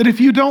that if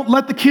you don't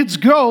let the kids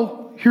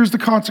go, here's the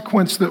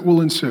consequence that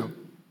will ensue.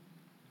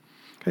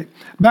 Okay,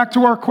 back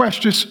to our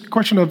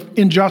question of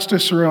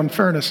injustice or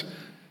unfairness.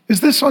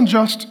 Is this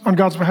unjust on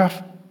God's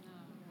behalf?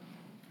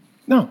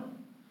 No.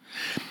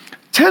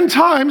 10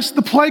 times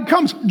the plague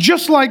comes,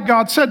 just like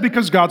God said,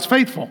 because God's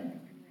faithful.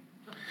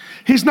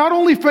 He's not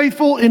only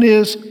faithful in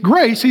his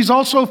grace, he's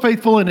also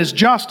faithful in his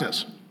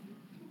justice.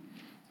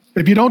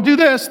 If you don't do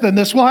this, then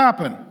this will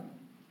happen.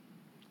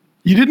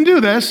 You didn't do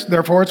this,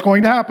 therefore it's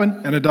going to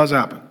happen, and it does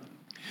happen.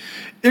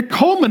 It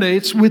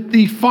culminates with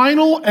the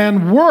final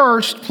and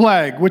worst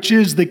plague, which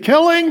is the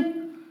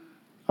killing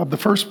of the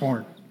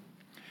firstborn.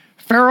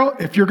 Pharaoh,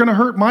 if you're going to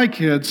hurt my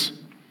kids,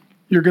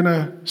 you're going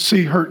to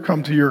see hurt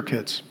come to your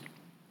kids.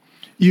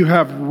 You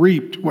have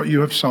reaped what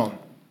you have sown.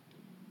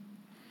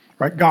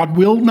 Right? God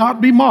will not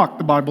be mocked,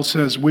 the Bible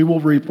says. We will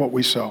reap what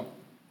we sow.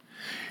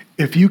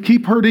 If you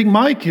keep hurting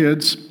my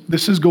kids,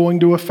 this is going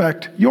to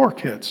affect your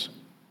kids.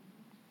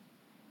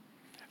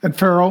 And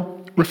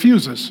Pharaoh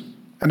refuses.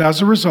 And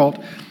as a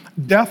result,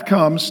 death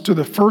comes to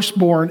the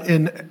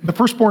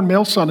firstborn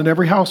male son in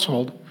every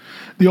household.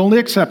 The only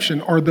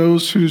exception are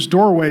those whose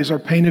doorways are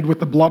painted with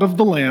the blood of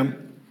the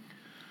Lamb.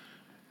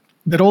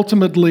 That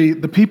ultimately,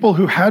 the people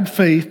who had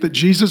faith that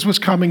Jesus was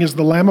coming as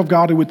the Lamb of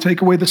God who would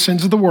take away the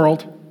sins of the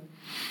world,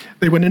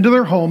 they went into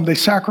their home, they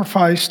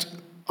sacrificed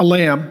a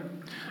lamb.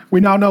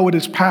 We now know it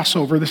is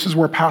Passover. This is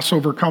where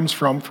Passover comes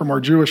from our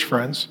Jewish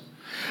friends.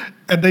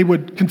 And they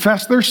would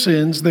confess their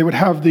sins. They would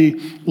have the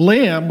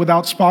lamb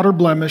without spot or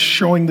blemish,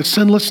 showing the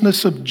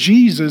sinlessness of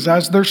Jesus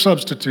as their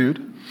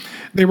substitute.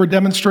 They were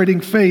demonstrating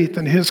faith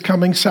in his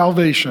coming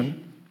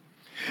salvation.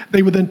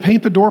 They would then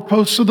paint the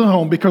doorposts of the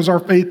home, because our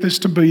faith is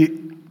to be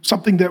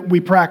something that we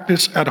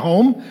practice at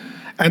home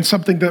and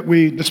something that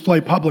we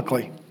display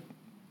publicly.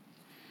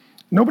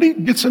 Nobody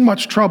gets in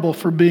much trouble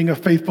for being a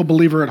faithful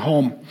believer at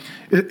home.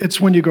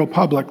 It's when you go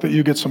public that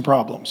you get some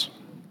problems.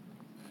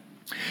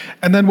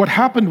 And then what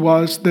happened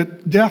was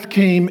that death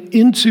came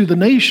into the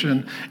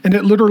nation, and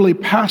it literally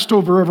passed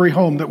over every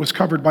home that was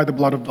covered by the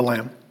blood of the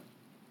Lamb.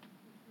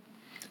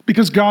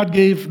 Because God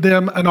gave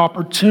them an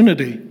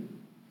opportunity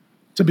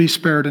to be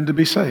spared and to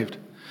be saved.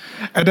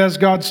 And as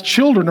God's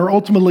children are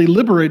ultimately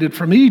liberated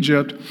from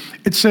Egypt,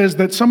 it says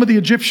that some of the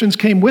Egyptians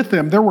came with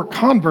them. There were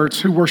converts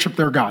who worshiped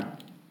their God.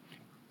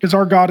 Because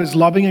our God is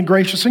loving and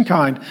gracious and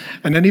kind,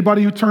 and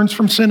anybody who turns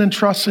from sin and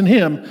trusts in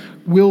him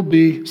will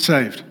be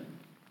saved.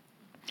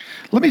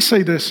 Let me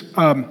say this.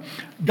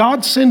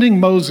 God sending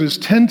Moses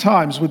 10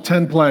 times with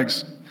 10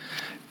 plagues.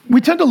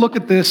 We tend to look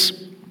at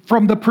this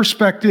from the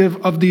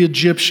perspective of the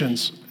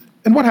Egyptians.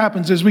 And what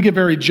happens is we get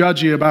very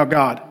judgy about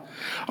God.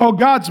 Oh,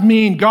 God's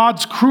mean,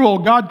 God's cruel,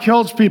 God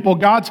kills people.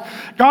 God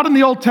in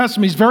the Old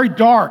Testament is very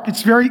dark.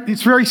 It's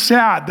very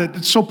sad that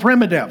it's so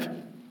primitive.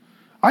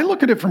 I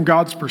look at it from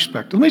God's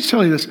perspective. Let me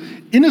tell you this.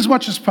 In as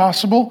much as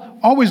possible,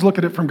 always look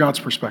at it from God's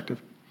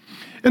perspective.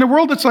 In a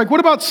world that's like, what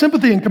about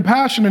sympathy and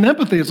compassion and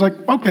empathy? It's like,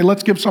 okay,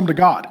 let's give some to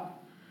God.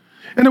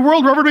 In a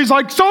world where everybody's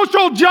like,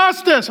 social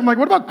justice. I'm like,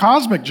 what about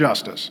cosmic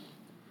justice?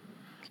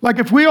 Like,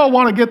 if we all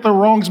want to get the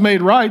wrongs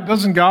made right,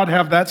 doesn't God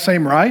have that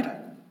same right?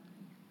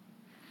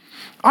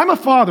 I'm a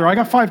father. I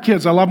got 5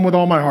 kids. I love them with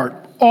all my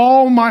heart.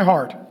 All my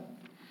heart.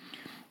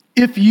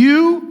 If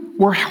you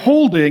were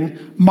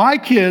holding my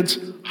kids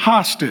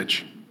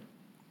hostage,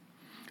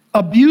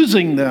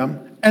 abusing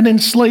them and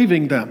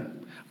enslaving them,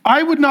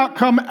 I would not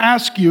come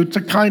ask you to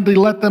kindly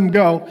let them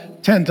go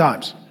 10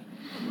 times.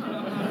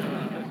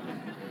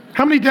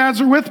 How many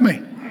dads are with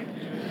me?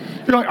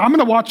 You're like, I'm going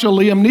to watch a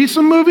Liam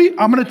Neeson movie.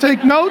 I'm going to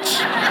take notes.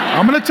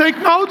 I'm going to take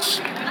notes.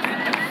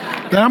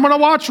 Then I'm going to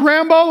watch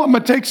Rambo. I'm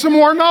going to take some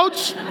more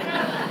notes.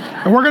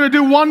 And we're going to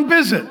do one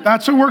visit.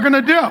 That's what we're going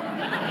to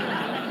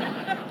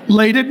do.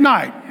 Late at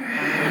night.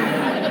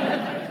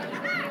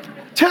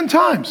 10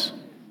 times.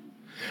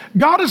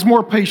 God is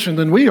more patient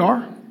than we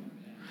are.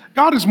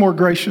 God is more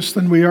gracious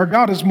than we are.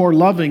 God is more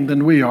loving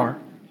than we are.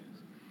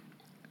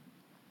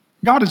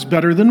 God is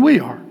better than we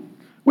are.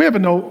 We have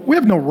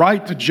no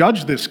right to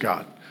judge this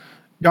God.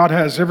 God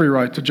has every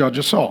right to judge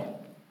us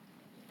all.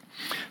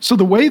 So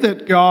the way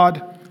that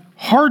God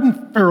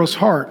hardened Pharaoh's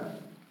heart,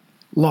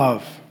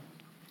 love,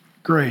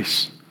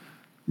 grace,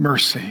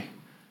 mercy,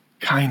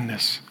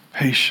 kindness,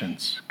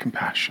 patience,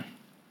 compassion.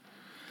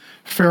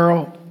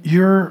 Pharaoh,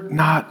 you're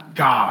not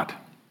God.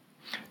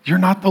 You're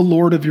not the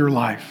Lord of your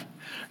life.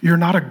 You're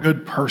not a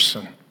good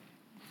person.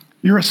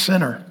 You're a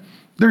sinner.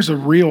 There's a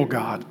real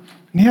God,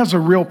 and he has a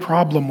real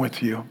problem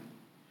with you.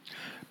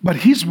 But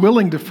he's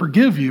willing to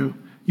forgive you.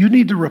 You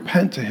need to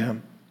repent to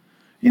him.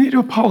 You need to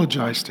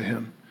apologize to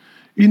him.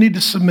 You need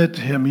to submit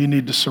to him. You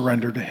need to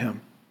surrender to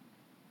him.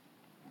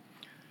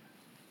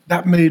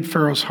 That made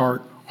Pharaoh's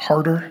heart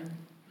harder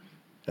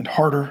and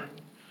harder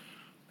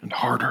and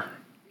harder.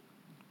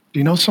 Do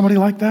you know somebody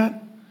like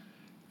that?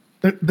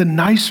 The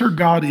nicer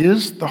God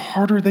is, the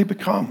harder they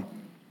become.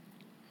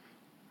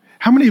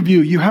 How many of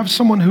you have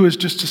someone who has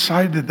just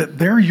decided that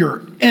they're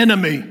your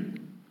enemy?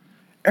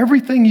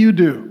 Everything you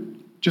do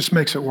just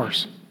makes it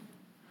worse.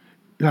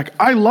 You're like,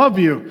 I love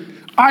you.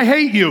 I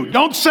hate you.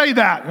 Don't say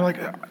that. You're like,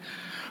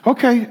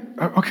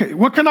 okay,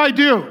 what can I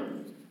do?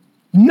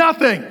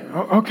 Nothing.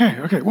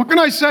 Okay. What can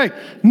I say?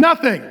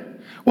 Nothing.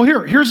 Well,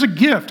 here's a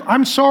gift.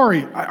 I'm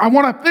sorry. I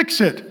want to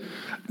fix it.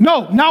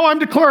 No, now I'm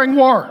declaring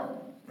war.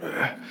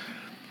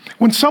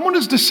 When someone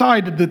has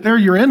decided that they're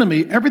your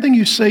enemy, everything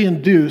you say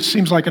and do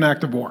seems like an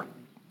act of war.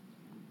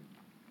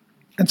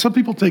 And some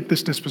people take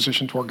this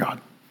disposition toward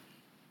God.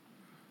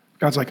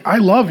 God's like, I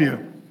love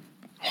you,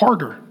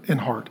 harder and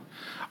hard.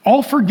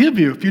 I'll forgive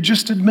you if you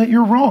just admit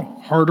you're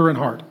wrong, harder and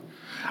hard.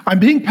 I'm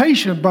being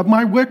patient, but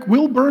my wick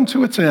will burn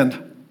to its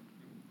end.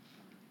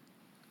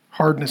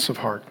 Hardness of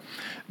heart.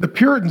 The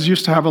Puritans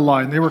used to have a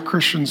line. They were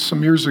Christians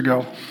some years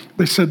ago.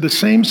 They said, the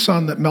same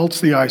sun that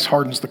melts the ice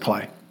hardens the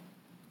clay.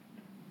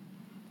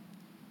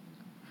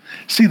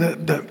 See,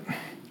 the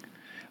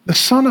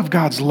Son of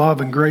God's love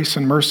and grace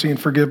and mercy and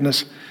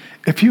forgiveness,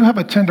 if you have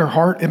a tender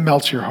heart, it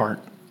melts your heart.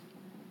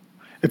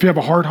 If you have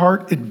a hard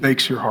heart, it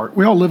bakes your heart.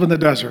 We all live in the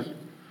desert,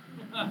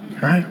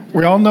 right?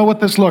 We all know what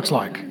this looks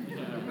like,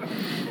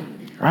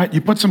 right? You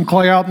put some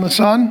clay out in the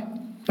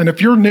sun, and if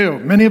you're new,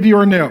 many of you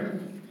are new,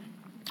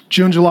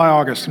 June, July,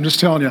 August, I'm just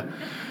telling you,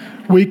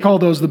 we call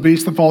those the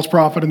beast, the false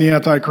prophet, and the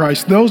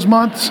Antichrist. Those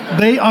months,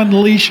 they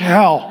unleash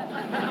hell.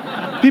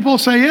 People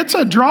say, it's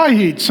a dry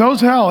heat, so's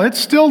hell. It's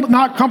still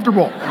not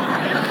comfortable.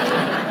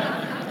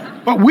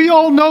 But we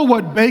all know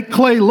what baked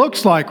clay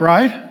looks like,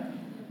 right?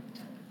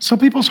 Some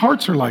people's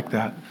hearts are like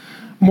that.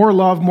 More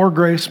love, more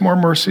grace, more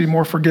mercy,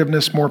 more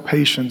forgiveness, more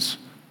patience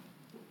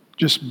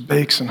just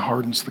bakes and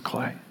hardens the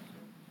clay.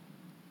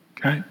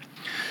 Okay?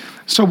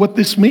 So what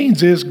this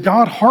means is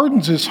God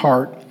hardens his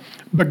heart,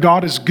 but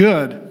God is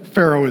good,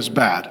 Pharaoh is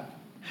bad.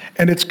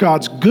 And it's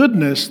God's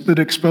goodness that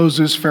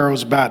exposes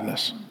Pharaoh's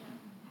badness.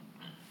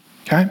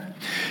 Okay?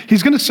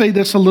 He's going to say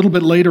this a little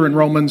bit later in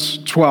Romans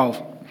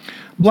 12.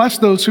 Bless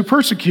those who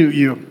persecute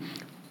you.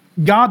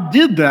 God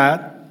did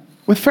that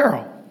with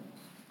Pharaoh.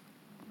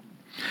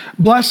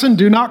 Bless and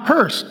do not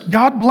curse.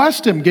 God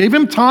blessed him, gave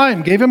him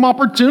time, gave him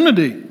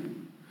opportunity.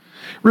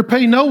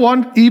 Repay no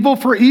one evil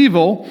for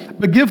evil,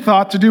 but give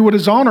thought to do what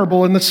is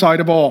honorable in the sight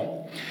of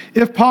all.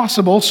 If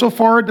possible, so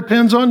far it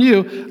depends on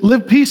you,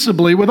 live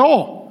peaceably with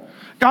all.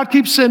 God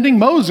keeps sending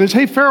Moses,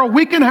 hey, Pharaoh,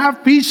 we can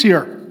have peace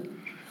here.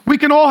 We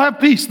can all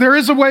have peace. There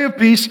is a way of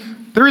peace.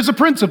 There is a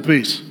Prince of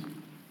Peace.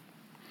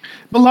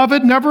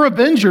 Beloved, never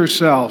avenge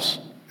yourselves.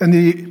 And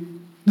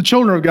the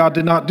children of God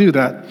did not do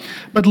that,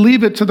 but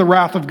leave it to the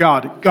wrath of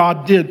God.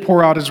 God did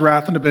pour out his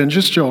wrath and avenge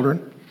his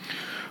children.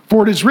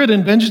 For it is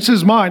written, vengeance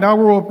is mine, I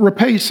will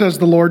repay, says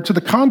the Lord. To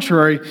the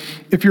contrary,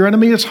 if your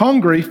enemy is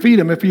hungry, feed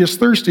him. If he is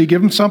thirsty,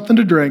 give him something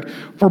to drink.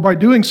 For by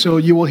doing so,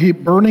 you will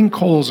heap burning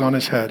coals on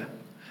his head.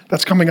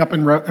 That's coming up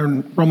in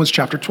Romans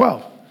chapter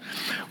 12.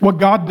 What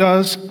God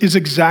does is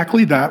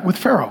exactly that with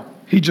Pharaoh.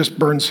 He just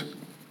burns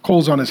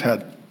coals on his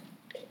head.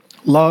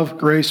 Love,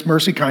 grace,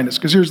 mercy, kindness.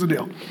 Because here's the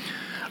deal.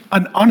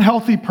 An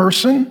unhealthy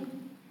person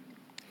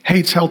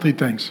hates healthy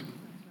things.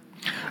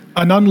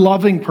 An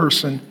unloving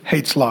person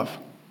hates love.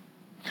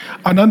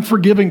 An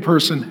unforgiving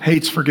person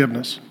hates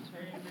forgiveness.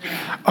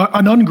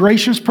 An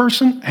ungracious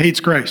person hates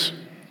grace.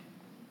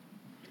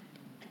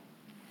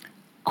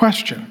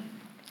 Question.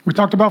 We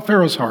talked about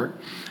Pharaoh's heart.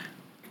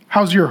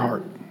 How's your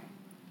heart?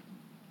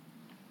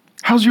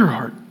 How's your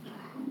heart?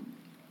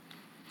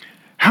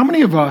 How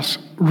many of us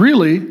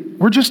really,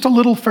 we're just a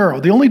little Pharaoh.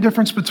 The only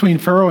difference between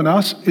Pharaoh and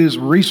us is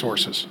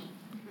resources.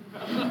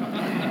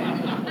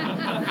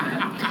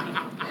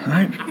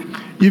 Right?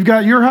 You've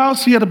got your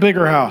house, he had a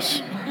bigger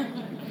house.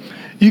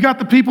 You got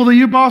the people that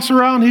you boss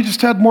around, he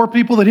just had more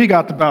people that he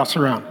got to boss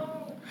around.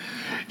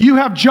 You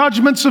have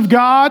judgments of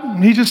God,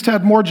 and he just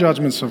had more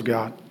judgments of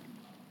God.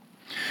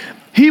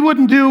 He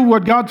wouldn't do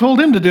what God told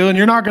him to do, and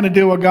you're not going to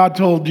do what God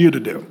told you to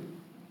do.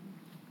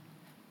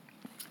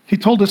 He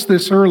told us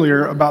this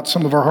earlier about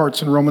some of our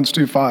hearts in Romans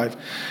 2:5.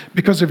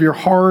 Because of your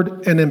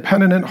hard and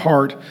impenitent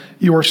heart,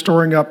 you are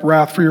storing up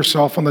wrath for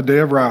yourself on the day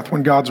of wrath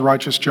when God's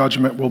righteous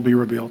judgment will be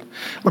revealed.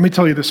 Let me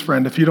tell you this,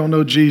 friend. If you don't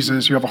know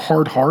Jesus, you have a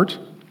hard heart,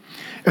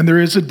 and there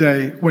is a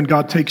day when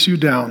God takes you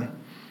down,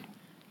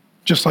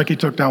 just like he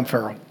took down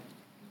Pharaoh.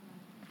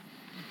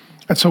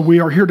 And so we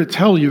are here to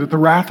tell you that the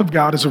wrath of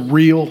God is a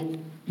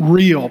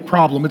real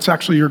problem. It's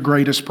actually your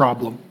greatest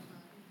problem.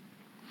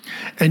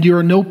 And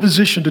you're in no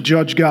position to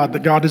judge God,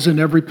 that God is in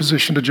every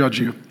position to judge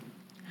you.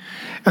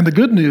 And the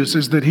good news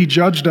is that he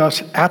judged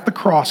us at the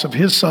cross of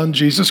his son,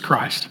 Jesus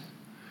Christ.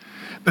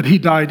 That he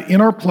died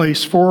in our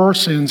place for our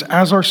sins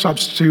as our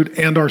substitute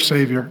and our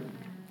Savior.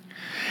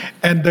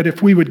 And that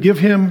if we would give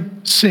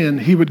him sin,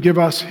 he would give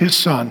us his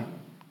son.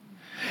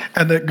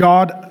 And that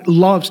God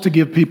loves to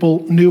give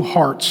people new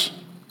hearts.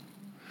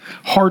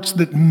 Hearts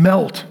that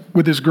melt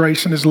with his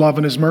grace and his love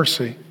and his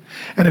mercy.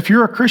 And if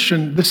you're a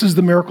Christian, this is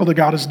the miracle that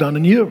God has done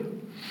in you.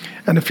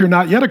 And if you're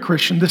not yet a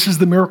Christian, this is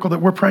the miracle that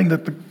we're praying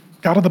that the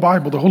God of the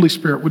Bible, the Holy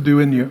Spirit, would do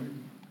in you.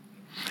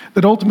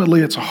 That ultimately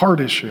it's a heart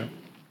issue.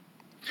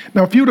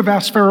 Now, if you would have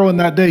asked Pharaoh in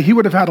that day, he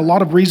would have had a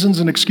lot of reasons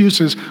and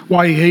excuses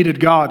why he hated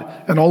God,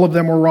 and all of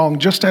them were wrong,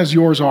 just as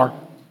yours are.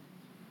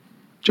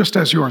 Just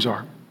as yours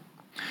are.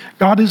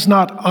 God is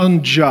not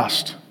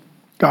unjust.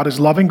 God is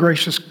loving,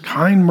 gracious,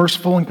 kind,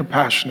 merciful, and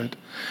compassionate.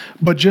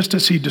 But just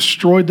as he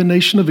destroyed the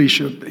nation of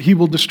Egypt, he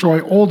will destroy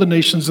all the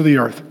nations of the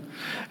earth.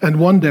 And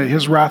one day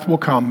his wrath will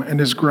come and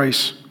his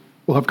grace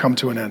will have come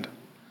to an end.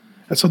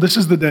 And so this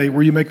is the day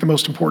where you make the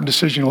most important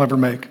decision you'll ever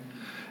make.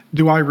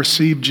 Do I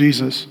receive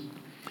Jesus?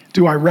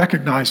 Do I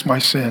recognize my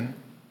sin?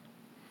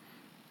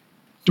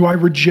 Do I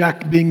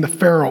reject being the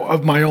Pharaoh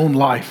of my own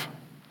life?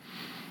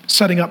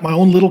 Setting up my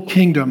own little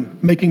kingdom,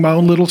 making my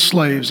own little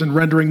slaves, and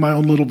rendering my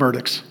own little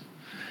verdicts?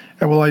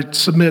 And will I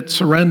submit,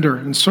 surrender,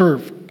 and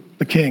serve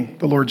the King,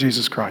 the Lord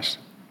Jesus Christ?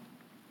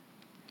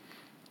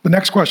 The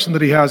next question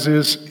that he has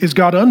is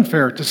God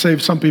unfair to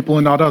save some people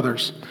and not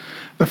others?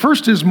 The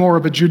first is more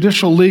of a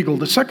judicial legal.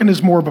 The second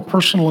is more of a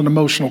personal and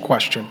emotional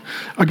question.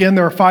 Again,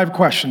 there are 5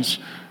 questions.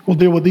 We'll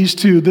deal with these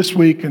 2 this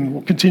week and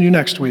we'll continue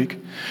next week.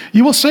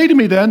 You will say to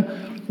me then,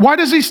 why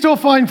does he still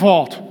find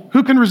fault?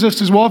 Who can resist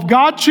his will? If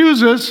God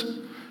chooses,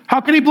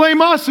 how can he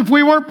blame us if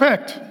we weren't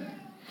picked?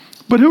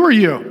 But who are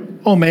you,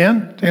 oh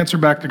man, to answer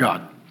back to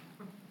God?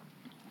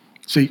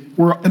 See,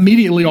 we're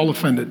immediately all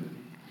offended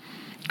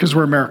because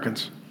we're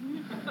Americans.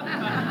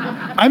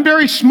 I'm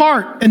very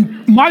smart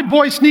and my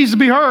voice needs to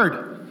be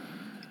heard.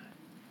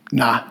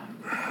 Nah.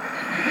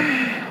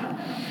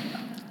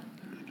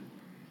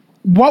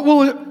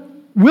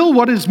 Will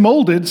what is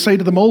molded say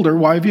to the molder,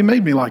 why have you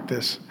made me like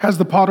this? Has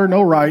the potter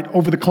no right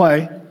over the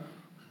clay,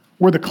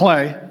 we're the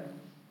clay,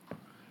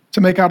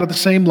 to make out of the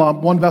same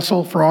lump one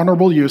vessel for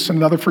honorable use and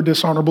another for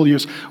dishonorable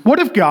use? What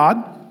if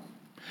God,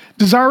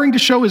 desiring to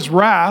show his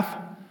wrath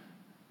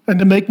and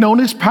to make known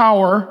his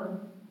power,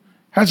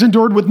 has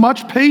endured with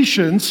much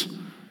patience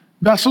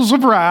vessels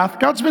of wrath?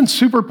 God's been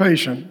super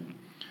patient.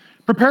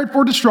 Prepared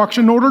for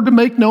destruction in order to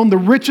make known the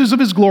riches of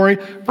his glory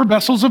for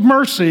vessels of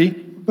mercy.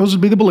 Those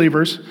would be the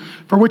believers,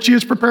 for which he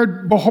has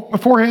prepared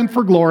beforehand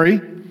for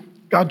glory.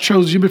 God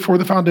chose you before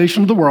the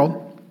foundation of the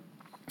world.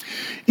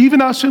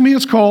 Even us whom he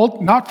has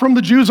called, not from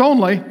the Jews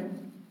only,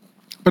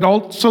 but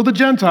also the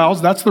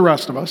Gentiles, that's the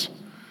rest of us.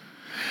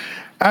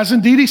 As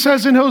indeed he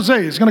says in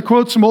Hosea, he's going to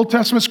quote some Old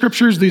Testament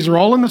scriptures. These are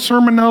all in the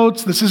sermon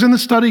notes. This is in the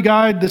study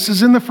guide. This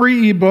is in the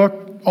free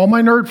ebook. All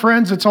my nerd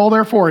friends, it's all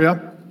there for you.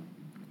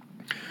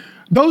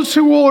 Those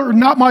who are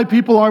not my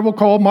people, I will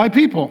call my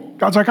people.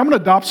 God's like, I'm going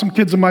to adopt some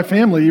kids in my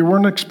family you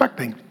weren't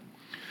expecting.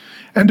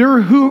 And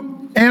her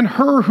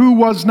who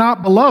was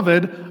not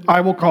beloved,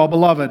 I will call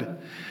beloved.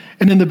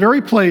 And in the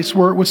very place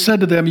where it was said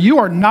to them, you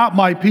are not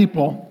my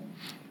people,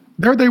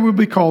 there they will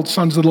be called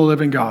sons of the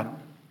living God.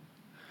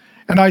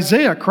 And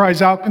Isaiah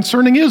cries out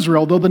concerning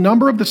Israel, though the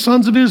number of the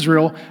sons of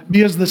Israel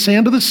be as the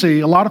sand of the sea,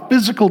 a lot of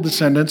physical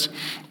descendants,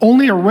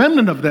 only a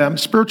remnant of them,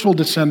 spiritual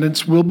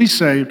descendants, will be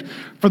saved,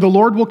 for the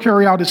Lord will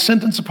carry out his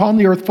sentence upon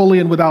the earth fully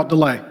and without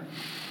delay.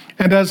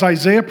 And as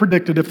Isaiah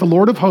predicted, if the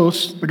Lord of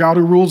hosts, the God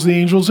who rules the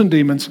angels and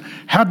demons,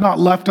 had not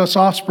left us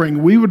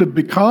offspring, we would have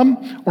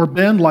become or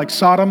been like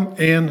Sodom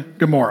and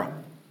Gomorrah.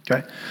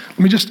 Okay? Let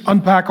me just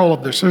unpack all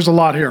of this. There's a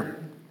lot here.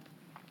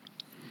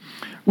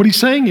 What he's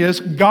saying is,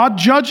 God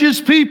judges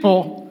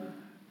people,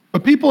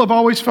 but people have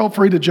always felt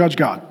free to judge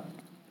God.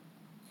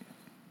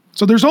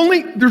 So there's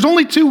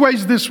only two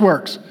ways this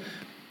works.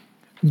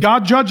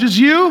 God judges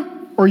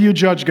you, or you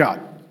judge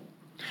God.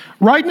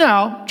 Right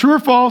now, true or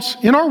false,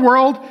 in our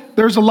world,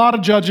 there's a lot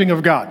of judging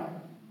of God.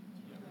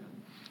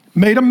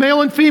 Made them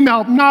male and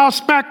female, nah,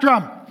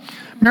 spectrum.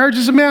 Marriage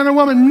is a man and a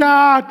woman,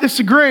 nah,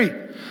 disagree.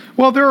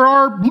 Well, there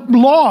are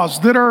laws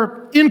that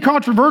are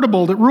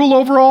incontrovertible, that rule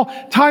over all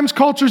times,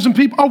 cultures, and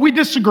people. Oh, we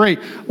disagree.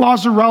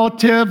 Laws are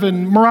relative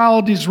and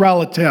morality is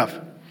relative.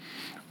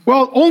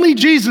 Well, only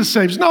Jesus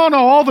saves. No,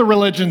 all the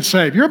religions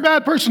save. You're a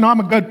bad person, I'm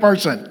a good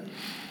person.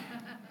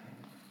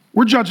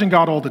 We're judging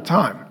God all the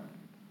time.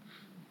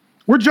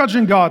 We're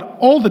judging God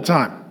all the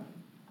time.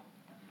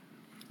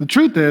 The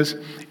truth is,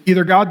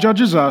 either God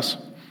judges us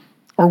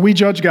or we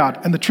judge God.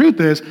 And the truth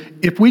is,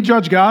 if we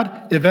judge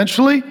God,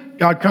 eventually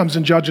God comes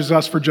and judges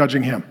us for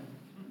judging him.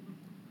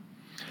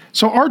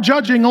 So our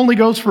judging only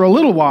goes for a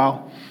little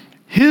while.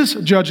 His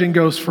judging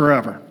goes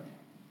forever.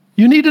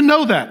 You need to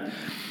know that.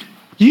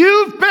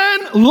 You've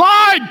been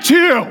lied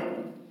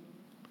to.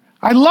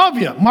 I love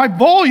you. My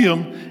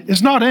volume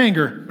is not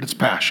anger, but it's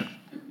passion.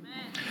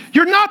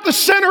 You're not the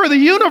center of the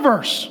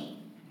universe.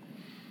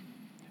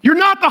 You're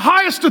not the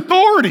highest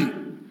authority.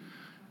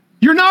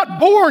 You're not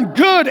born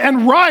good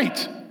and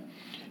right.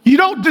 You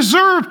don't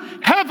deserve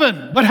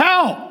heaven, but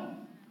hell.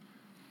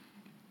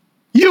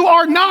 You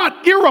are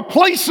not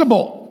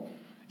irreplaceable.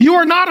 You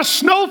are not a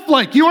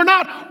snowflake. You are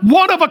not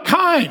one of a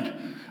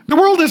kind. The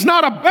world is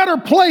not a better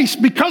place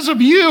because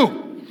of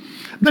you.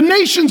 The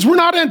nations were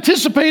not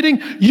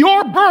anticipating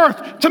your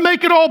birth to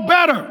make it all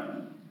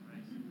better.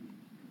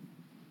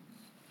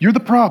 You're the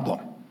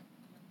problem.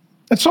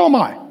 And so am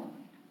I.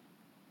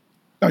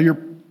 Now, you're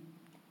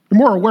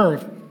more aware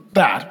of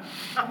that.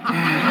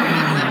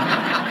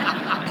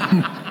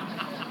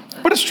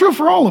 But it's true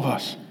for all of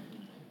us.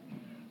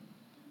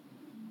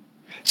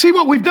 See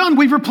what we've done?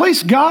 We've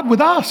replaced God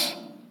with us.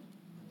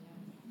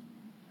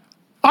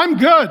 I'm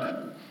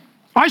good.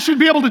 I should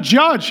be able to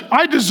judge.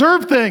 I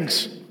deserve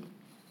things.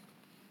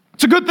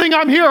 It's a good thing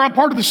I'm here. I'm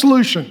part of the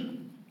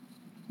solution.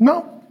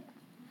 No.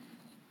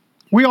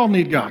 We all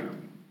need God.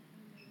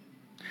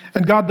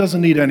 And God doesn't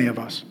need any of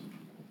us.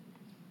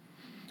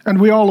 And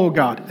we all owe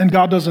God, and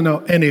God doesn't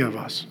owe any of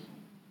us.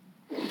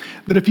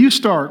 That if you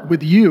start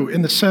with you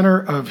in the center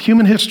of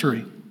human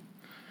history,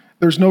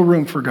 there's no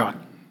room for God.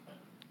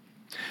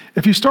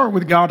 If you start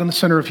with God in the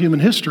center of human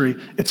history,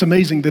 it's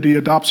amazing that he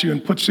adopts you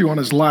and puts you on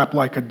his lap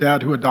like a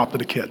dad who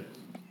adopted a kid.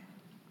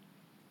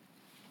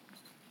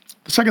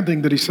 The second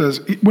thing that he says,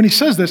 when he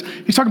says this,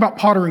 he's talking about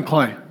potter and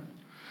clay.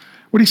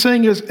 What he's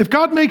saying is, if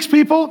God makes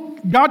people,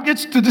 God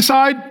gets to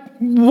decide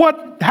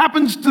what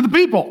happens to the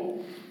people.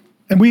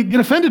 And we get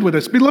offended with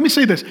this. But let me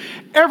say this.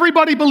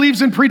 Everybody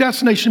believes in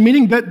predestination,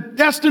 meaning that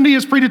destiny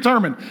is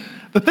predetermined.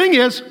 The thing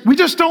is, we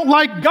just don't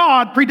like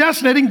God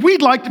predestinating.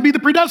 We'd like to be the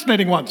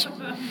predestinating ones.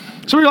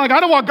 So we're like, I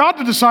don't want God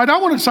to decide. I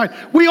want to decide.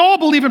 We all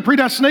believe in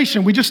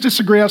predestination. We just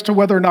disagree as to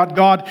whether or not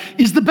God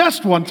is the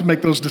best one to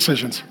make those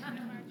decisions.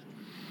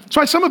 That's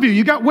why some of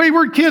you got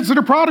wayward kids that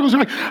are prodigals.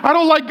 You're like, I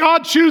don't like God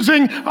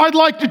choosing. I'd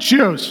like to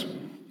choose.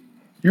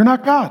 You're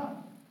not God.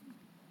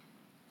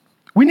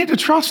 We need to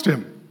trust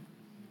him.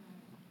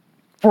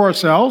 For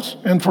ourselves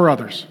and for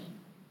others.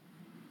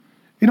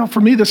 You know, for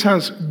me, this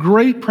has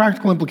great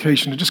practical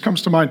implication. It just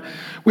comes to mind.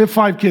 We have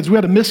 5 kids. We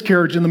had a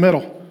miscarriage in the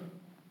middle.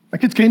 My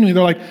kids came to me.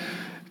 They're like,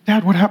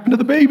 Dad, what happened to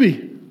the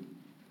baby?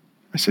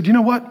 I said, you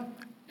know what?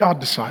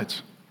 God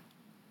decides.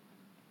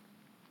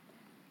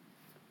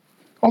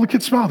 All the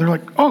kids smiled. They're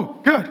like, oh,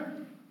 good.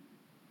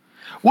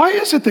 Why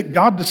is it that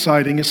God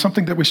deciding is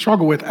something that we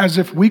struggle with as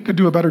if we could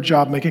do a better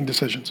job making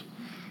decisions?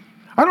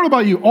 I don't know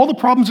about you. All the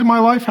problems in my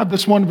life have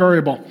this one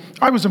variable.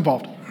 I was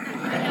involved.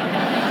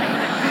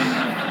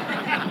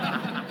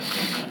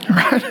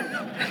 Right?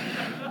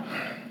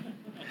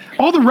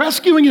 All the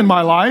rescuing in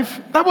my life,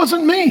 that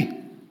wasn't me.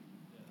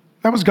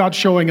 That was God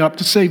showing up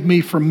to save me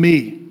from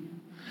me.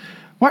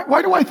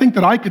 Why do I think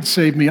that I could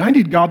save me? I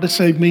need God to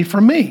save me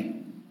from me.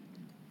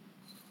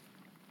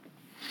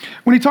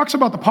 When he talks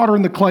about the potter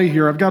and the clay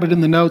here, I've got it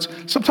in the notes.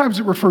 Sometimes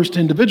it refers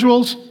to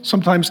individuals,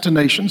 sometimes to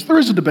nations. There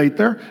is a debate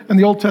there, and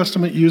the Old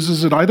Testament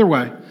uses it either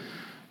way.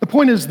 The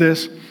point is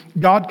this: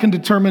 God can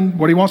determine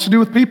what he wants to do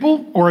with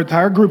people or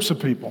entire groups of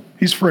people.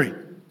 He's free.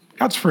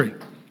 God's free.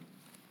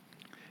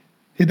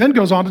 He then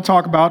goes on to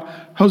talk about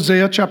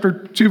Hosea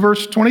chapter 2,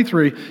 verse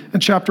 23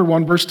 and chapter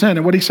 1, verse 10.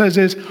 And what he says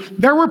is,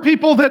 there were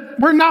people that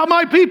were not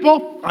my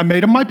people. I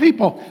made them my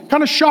people.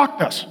 Kind of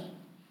shocked us.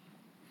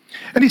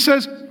 And he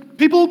says,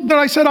 people that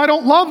I said I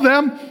don't love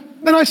them,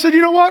 then I said,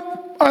 you know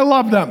what? I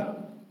love them.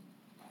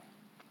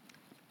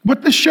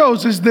 What this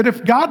shows is that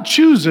if God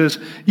chooses,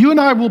 you and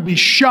I will be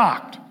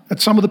shocked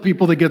at some of the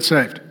people that get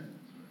saved.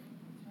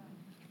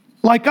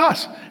 Like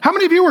us. How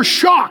many of you are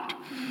shocked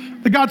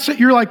that God said,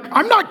 you're like,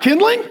 I'm not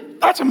kindling?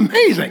 That's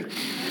amazing.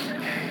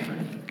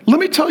 Let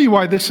me tell you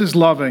why this is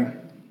loving.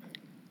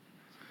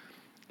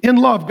 In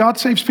love, God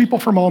saves people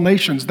from all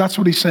nations. That's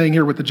what he's saying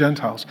here with the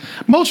Gentiles.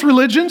 Most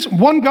religions,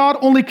 one God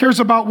only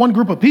cares about one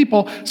group of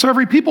people, so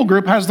every people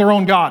group has their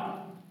own God.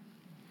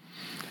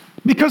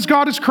 Because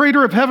God is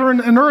creator of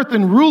heaven and earth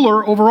and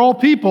ruler over all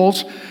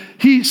peoples,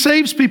 he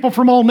saves people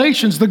from all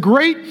nations. The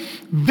great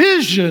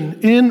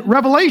vision in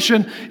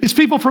Revelation is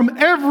people from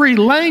every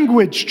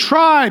language,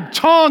 tribe,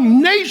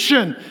 tongue,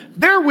 nation.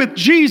 They're with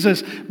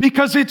Jesus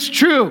because it's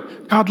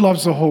true. God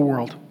loves the whole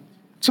world.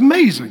 It's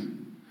amazing.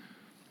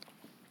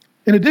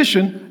 In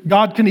addition,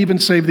 God can even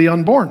save the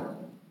unborn.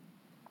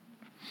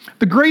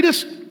 The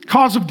greatest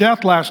cause of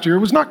death last year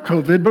was not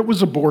COVID, but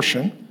was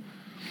abortion.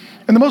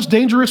 And the most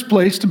dangerous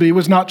place to be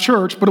was not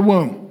church, but a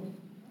womb.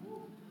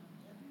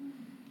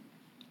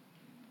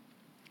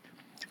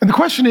 And the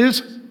question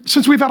is,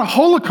 since we've had a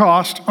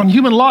Holocaust on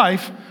human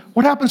life,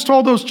 what happens to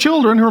all those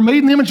children who are made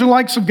in the image and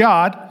likeness of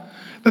God,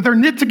 that they're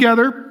knit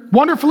together,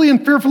 wonderfully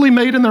and fearfully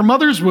made in their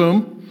mother's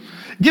womb,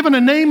 given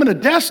a name and a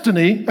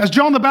destiny, as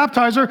John the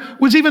Baptizer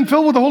was even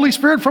filled with the Holy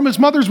Spirit from his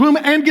mother's womb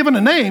and given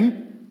a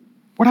name,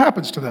 what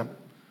happens to them?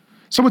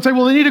 Some would say,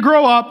 well, they need to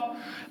grow up,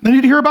 they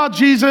need to hear about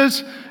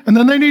Jesus, and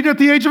then they need at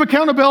the age of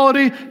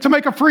accountability to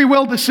make a free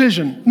will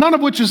decision, none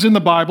of which is in the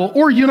Bible,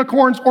 or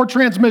unicorns, or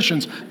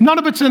transmissions. None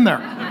of it's in there.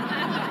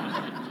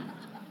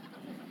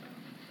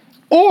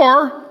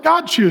 Or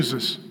God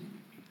chooses.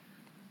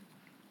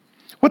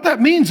 What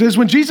that means is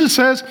when Jesus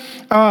says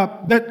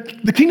that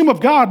the kingdom of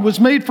God was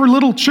made for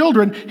little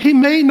children, he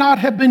may not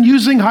have been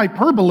using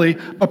hyperbole,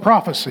 but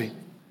prophecy.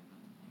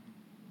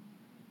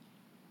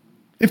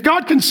 If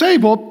God can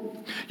save, well,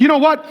 you know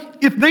what?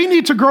 If they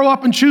need to grow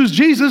up and choose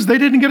Jesus, they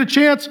didn't get a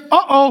chance.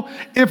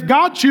 If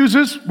God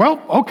chooses,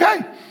 well, okay.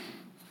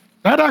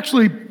 That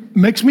actually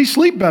makes me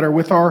sleep better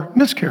with our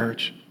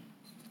miscarriage.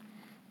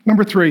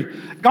 Number 3,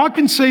 God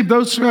can save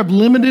those who have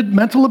limited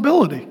mental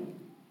ability.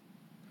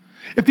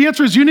 If the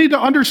answer is you need to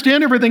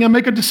understand everything and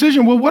make a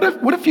decision, well, what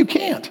if you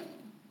can't?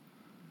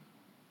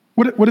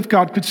 What if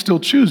God could still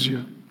choose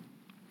you?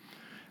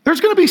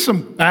 There's going to be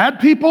some bad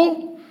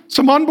people,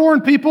 some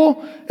unborn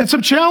people, and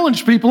some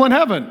challenged people in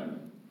heaven.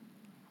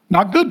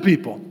 Not good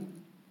people,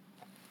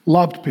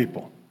 loved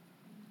people,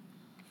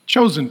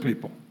 chosen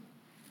people.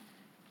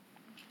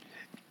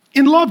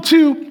 In love,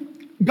 too,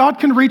 God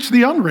can reach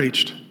the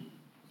unreached.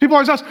 People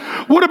always ask,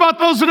 what about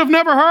those that have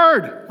never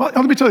heard? Well,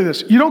 let me tell you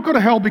this. You don't go to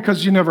hell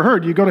because you never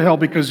heard. You go to hell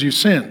because you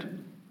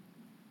sinned.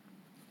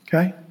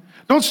 Okay?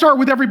 Don't start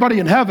with everybody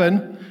in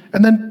heaven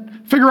and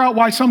then figure out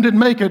why some didn't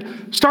make it.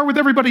 Start with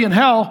everybody in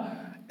hell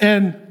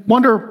and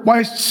wonder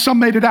why some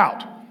made it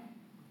out.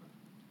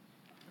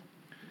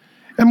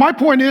 And my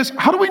point is,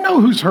 how do we know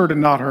who's heard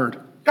and not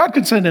heard? God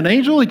could send an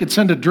angel. He could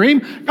send a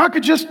dream. God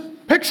could just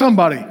pick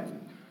somebody.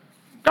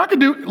 God could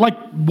do, like,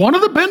 one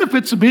of the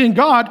benefits of being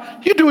God,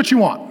 you do what you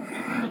want.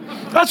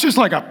 That's just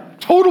like a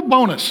total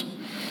bonus.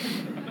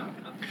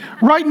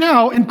 Right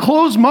now, in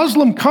closed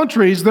Muslim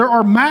countries, there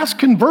are mass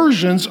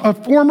conversions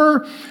of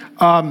former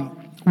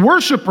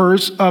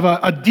worshipers of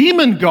a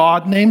demon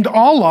god named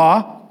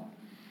Allah.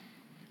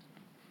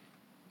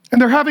 And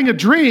they're having a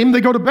dream.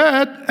 They go to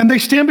bed, and they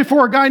stand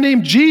before a guy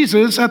named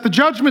Jesus at the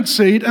judgment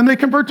seat, and they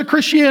convert to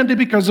Christianity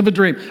because of a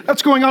dream.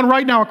 That's going on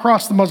right now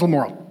across the Muslim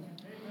world.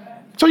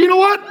 So you know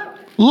what?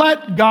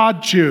 Let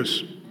God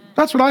choose.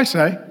 That's what I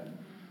say.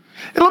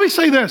 And let me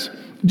say this.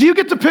 Do you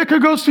get to pick who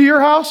goes to your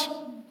house?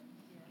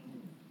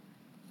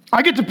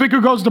 I get to pick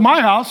who goes to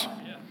my house.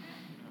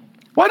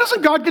 Why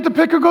doesn't God get to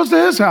pick who goes to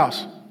his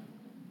house?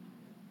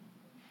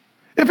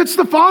 If it's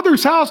the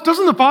Father's house,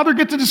 doesn't the Father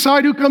get to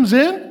decide who comes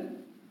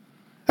in?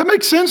 That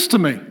makes sense to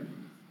me.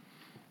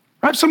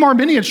 I have some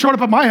Armenians showed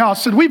up at my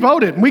house, said, we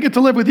voted, and we get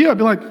to live with you. I'd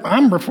be like,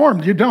 I'm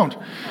Reformed. You don't.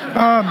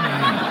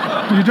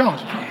 You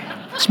don't.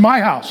 It's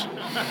my house.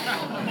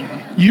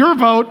 Your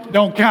vote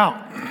don't count.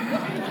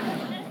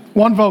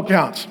 One vote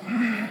counts.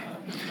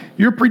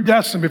 You're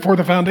predestined before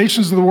the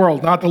foundations of the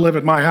world not to live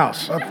at my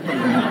house.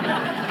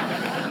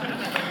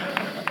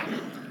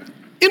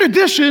 In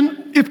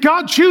addition, if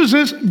God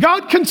chooses,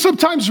 God can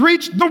sometimes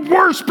reach the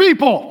worst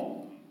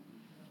people.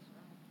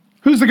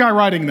 Who's the guy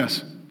writing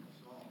this?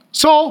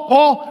 Saul,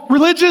 Paul,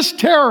 religious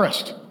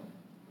terrorist.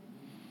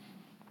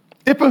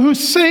 If a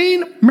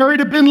Hussein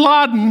married a bin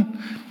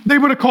Laden, they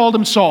would have called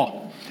him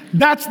Saul.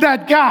 That's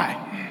that guy.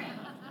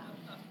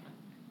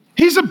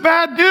 He's a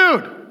bad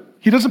dude.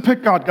 He doesn't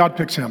pick God, God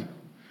picks him.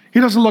 He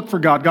doesn't look for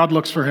God, God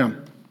looks for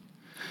him.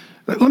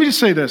 Let me just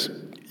say this.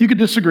 You could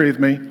disagree with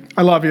me.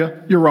 I love you.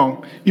 You're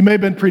wrong. You may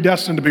have been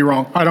predestined to be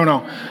wrong. I don't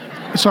know.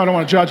 So I don't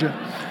want to judge you.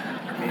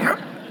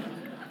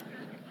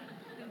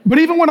 But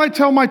even when I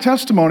tell my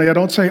testimony, I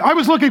don't say, I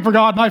was looking for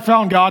God and I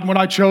found God, and when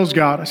I chose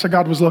God, I said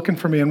God was looking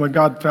for me, and when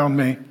God found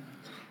me,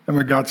 and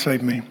when God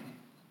saved me.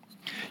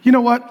 You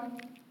know what?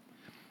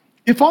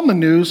 If on the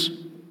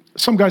news,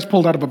 some guy's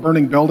pulled out of a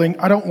burning building,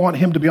 I don't want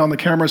him to be on the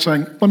camera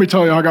saying, let me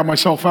tell you how I got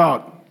myself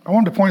out. I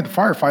want him to point at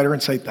the firefighter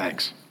and say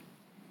thanks.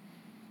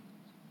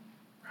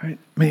 Right?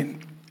 I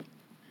mean,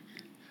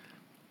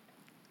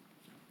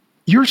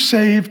 you're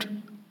saved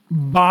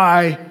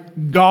by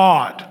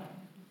God.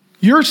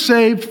 You're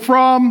saved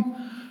from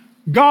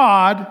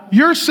God.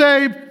 You're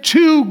saved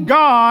to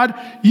God.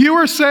 You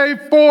are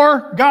saved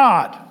for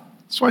God.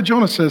 That's why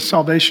Jonah says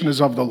salvation is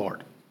of the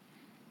Lord.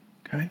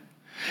 Okay?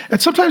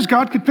 And sometimes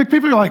God could pick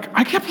people, you're like,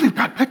 I can't believe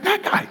God picked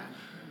that guy.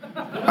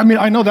 I mean,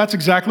 I know that's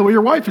exactly what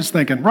your wife is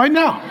thinking right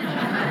now.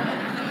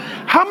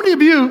 How many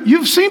of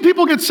you've seen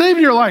people get saved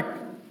and you're like,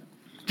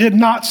 did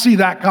not see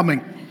that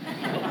coming.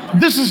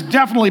 This is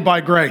definitely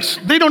by grace.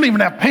 They don't even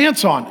have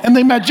pants on, and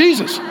they met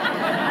Jesus.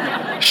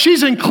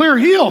 She's in clear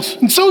heels,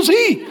 and so's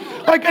he.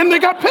 And they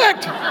got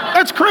picked.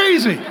 That's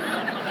crazy.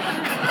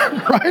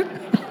 Right?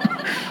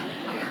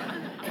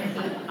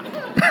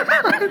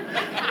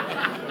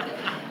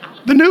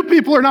 The new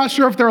people are not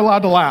sure if they're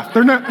allowed to laugh.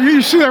 They're not,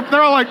 you see,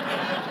 they're all like,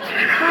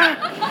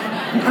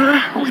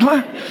 are we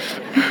laughing?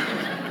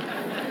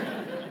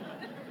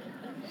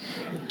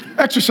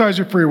 Exercise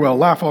your free will.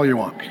 Laugh all you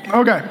want.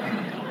 Okay.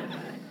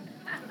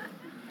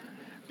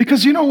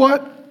 Because you know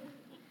what?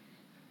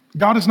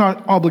 God is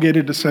not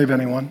obligated to save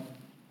anyone,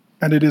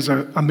 and it is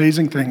an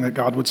amazing thing that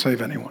God would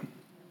save anyone.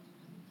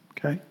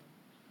 Okay?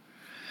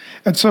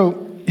 And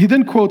so he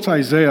then quotes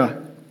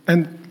Isaiah,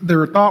 and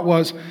their thought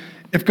was,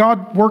 if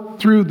God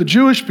worked through the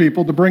Jewish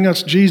people to bring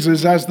us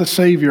Jesus as the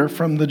Savior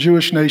from the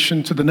Jewish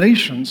nation to the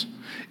nations,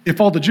 if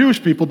all the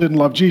Jewish people didn't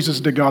love Jesus,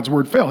 did God's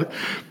word fail?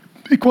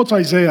 He quotes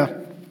Isaiah,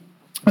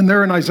 and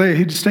there in Isaiah,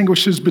 he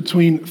distinguishes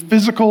between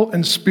physical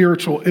and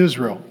spiritual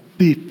Israel.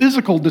 The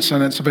physical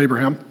descendants of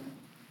Abraham,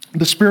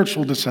 the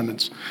spiritual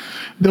descendants.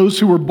 Those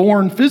who were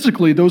born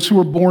physically, those who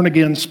were born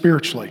again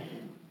spiritually.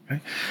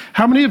 Okay?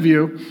 How many of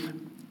you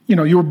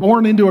were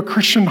born into a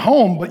Christian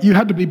home, but you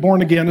had to be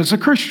born again as a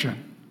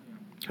Christian?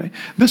 Okay?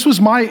 This was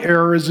my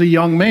error as a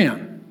young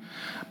man.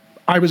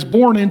 I was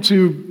born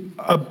into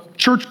a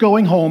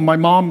church-going home. My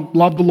mom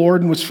loved the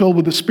Lord and was filled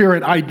with the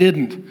Spirit. I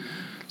didn't.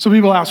 So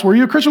people ask, were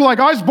you a Christian? Like,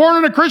 I was born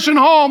in a Christian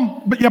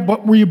home.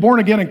 But were you born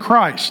again in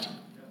Christ?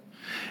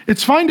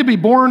 It's fine to be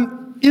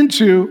born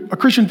into a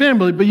Christian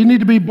family, but you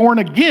need to be born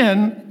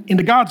again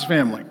into God's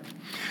family.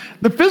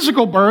 The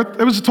physical birth,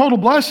 it was a total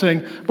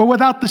blessing, but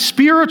without the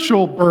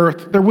spiritual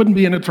birth, there wouldn't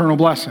be an eternal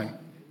blessing.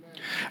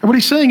 And what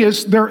he's saying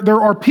is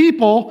there are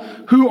people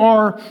who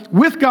are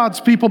with God's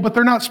people, but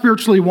they're not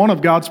spiritually one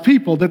of God's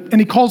people, and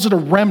he calls it a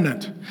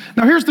remnant.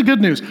 Now here's the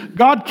good news.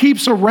 God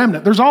keeps a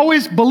remnant. There's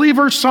always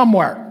believers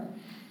somewhere.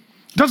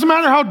 Doesn't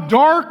matter how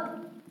dark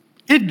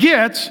it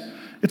gets,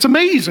 it's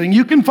amazing.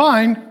 You can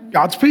find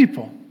God's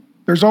people.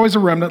 There's always a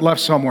remnant left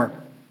somewhere.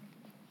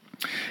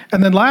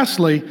 And then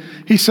lastly,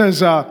 he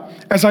says,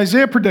 as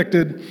Isaiah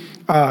predicted,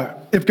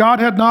 if God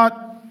had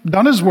not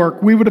done his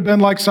work, we would have been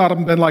like Sodom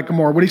and been like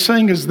Gomorrah. What he's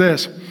saying is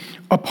this: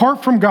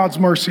 apart from God's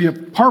mercy,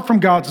 apart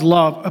from God's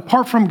love,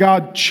 apart from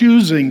God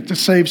choosing to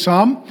save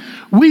some,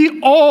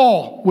 we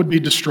all would be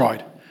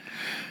destroyed.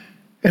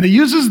 And he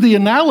uses the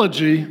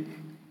analogy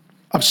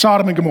of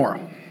Sodom and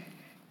Gomorrah.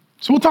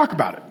 So we'll talk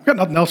about it. We've got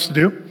nothing else to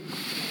do.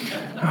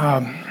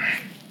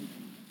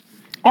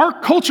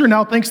 Our culture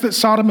now thinks that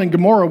Sodom and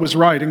Gomorrah was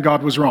right and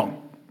God was wrong.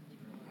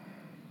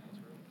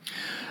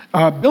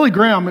 Billy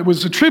Graham, it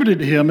was attributed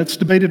to him, it's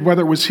debated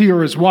whether it was he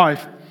or his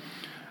wife,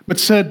 but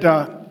said,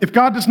 if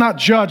God does not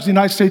judge the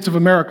United States of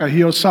America,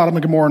 he owes Sodom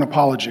and Gomorrah an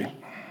apology.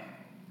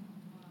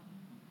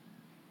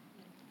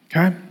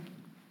 Okay?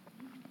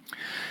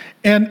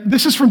 And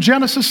this is from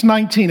Genesis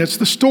 19. It's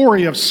the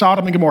story of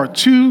Sodom and Gomorrah,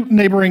 two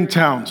neighboring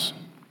towns.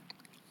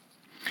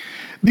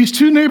 These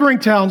two neighboring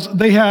towns,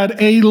 they had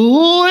a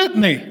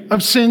litany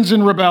of sins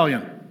and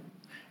rebellion.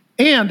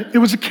 And it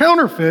was a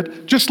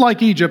counterfeit, just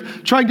like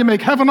Egypt, trying to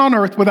make heaven on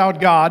earth without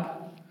God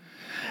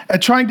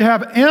and trying to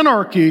have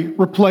anarchy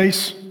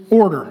replace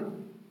order.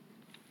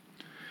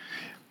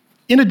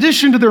 In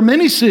addition to their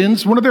many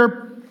sins, one of their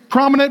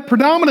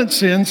predominant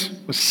sins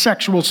was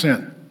sexual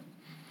sin.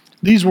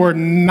 These were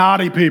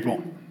naughty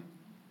people.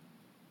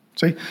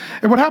 See?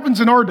 And what happens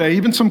in our day,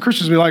 even some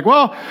Christians will be like,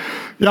 well,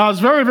 yeah, it's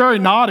very, very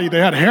naughty. They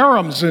had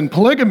harems and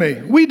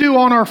polygamy. We do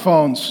on our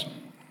phones.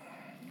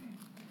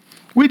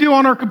 We do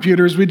on our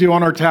computers. We do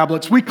on our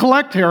tablets. We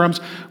collect harems.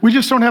 We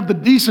just don't have the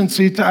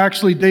decency to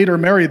actually date or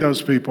marry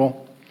those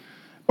people.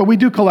 But we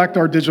do collect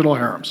our digital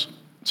harems.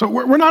 So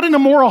we're not in a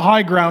moral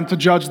high ground to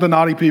judge the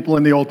naughty people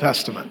in the Old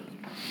Testament.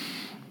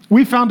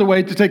 We found a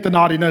way to take the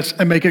naughtiness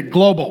and make it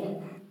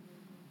global.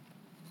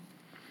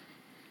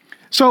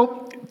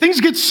 So things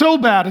get so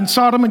bad in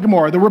Sodom and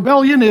Gomorrah. The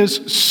rebellion is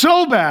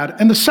so bad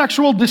and the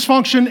sexual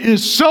dysfunction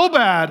is so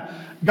bad,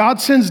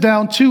 God sends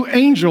down 2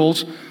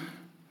 angels.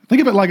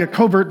 Think of it like a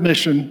covert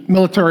mission,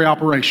 military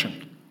operation.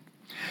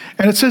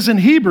 And it says in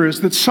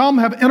Hebrews that some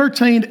have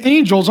entertained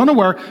angels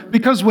unaware,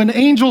 because when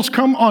angels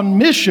come on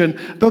mission,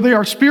 though they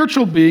are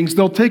spiritual beings,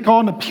 they'll take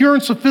on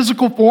appearance of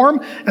physical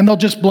form and they'll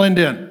just blend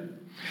in.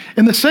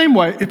 In the same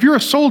way, if you're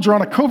a soldier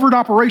on a covert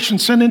operation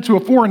sent into a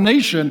foreign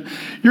nation,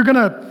 you're going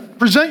to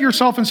present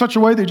yourself in such a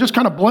way that you just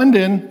kind of blend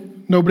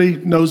in. Nobody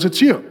knows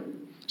it's you.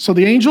 So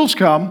the angels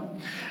come,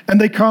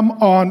 and they come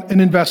on an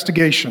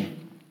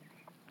investigation.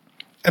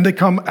 And they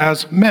come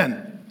as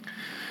men.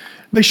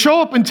 They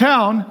show up in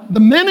town. The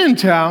men in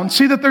town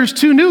see that there's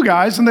 2 new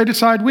guys, and they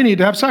decide we need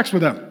to have sex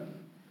with them.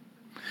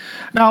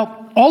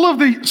 Now, all of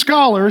the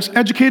scholars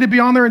educated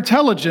beyond their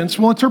intelligence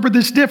will interpret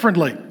this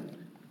differently.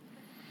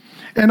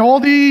 And all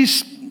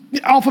these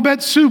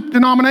alphabet soup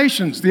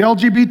denominations, the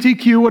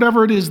LGBTQ,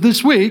 whatever it is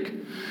this week,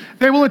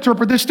 they will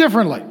interpret this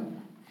differently.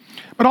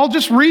 But I'll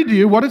just read to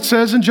you what it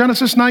says in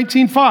Genesis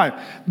 19:5.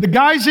 The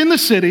guys in the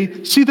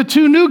city see the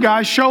 2 new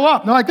guys show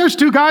up. They're like, there's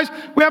 2 guys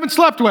we haven't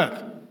slept with.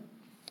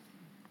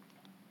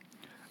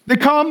 They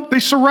come, they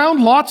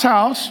surround Lot's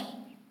house.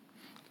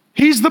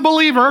 He's the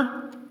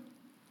believer.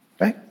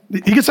 Okay?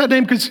 He gets that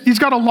name because he's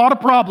got a lot of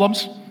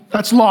problems.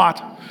 That's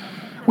Lot.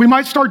 We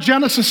might start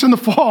Genesis in the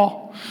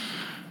fall.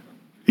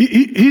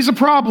 He's a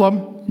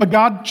problem, but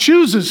God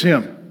chooses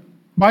him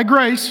by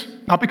grace,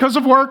 not because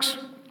of works.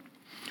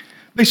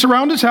 They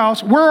surround his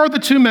house. Where are the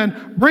 2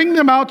 men? Bring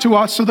them out to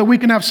us so that we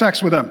can have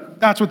sex with them.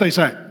 That's what they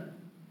say.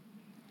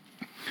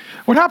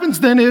 What happens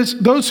then is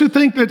those who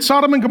think that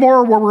Sodom and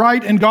Gomorrah were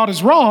right and God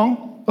is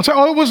wrong, they'll say,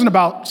 it wasn't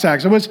about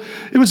sex. It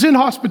was in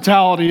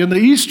hospitality. In the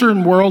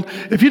Eastern world,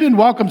 if you didn't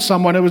welcome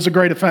someone, it was a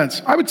great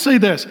offense. I would say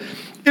this.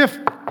 If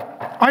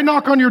I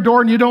knock on your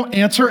door and you don't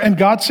answer and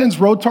God sends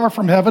road tar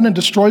from heaven and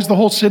destroys the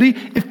whole city,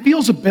 it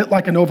feels a bit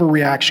like an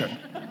overreaction.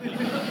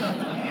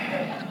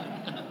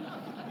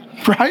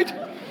 Right?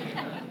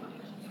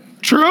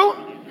 True?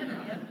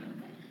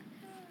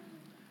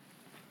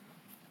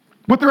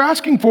 What they're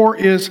asking for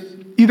is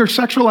either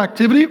sexual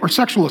activity or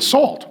sexual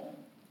assault.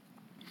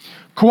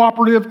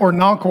 Cooperative or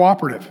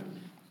non-cooperative.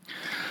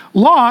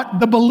 Lot,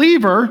 the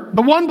believer,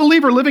 the one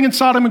believer living in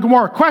Sodom and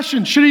Gomorrah.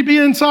 Question, should he be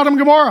in Sodom and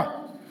Gomorrah?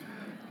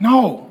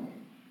 No,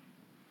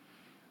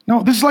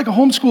 this is like a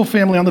homeschool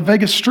family on the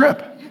Vegas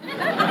Strip.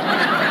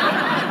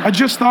 I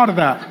just thought of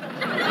that.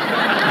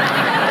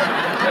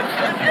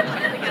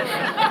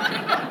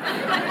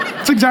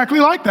 It's exactly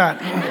like that.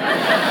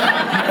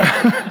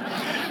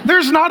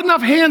 There's not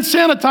enough hand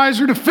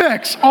sanitizer to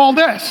fix all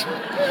this.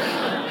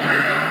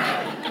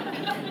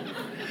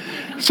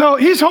 So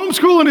he's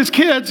homeschooling his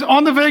kids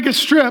on the Vegas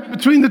Strip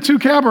between the 2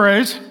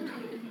 cabarets.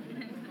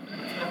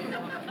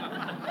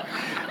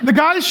 The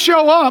guys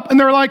show up and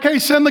they're like, hey,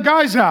 send the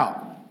guys out.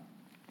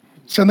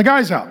 Send the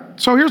guys out.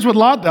 So here's what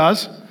Lot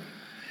does.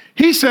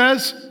 He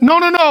says, no,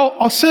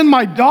 I'll send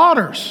my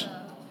daughters.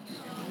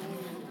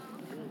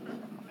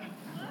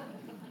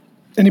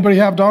 Anybody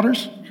have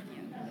daughters?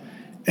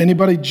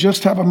 Anybody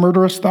just have a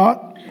murderous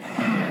thought?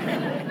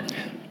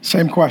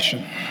 Same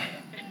question.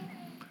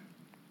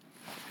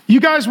 You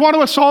guys want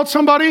to assault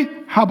somebody?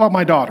 How about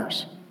my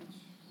daughters?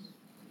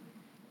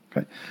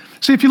 Okay.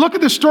 See, if you look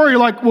at this story, you're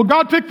like, well,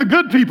 God picked the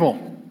good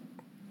people.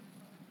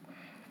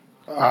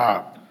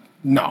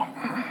 No.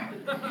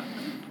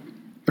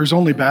 There's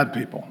only bad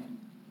people.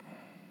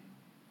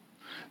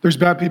 There's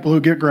bad people who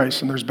get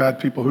grace, and there's bad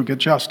people who get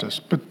justice,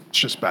 but it's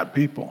just bad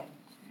people.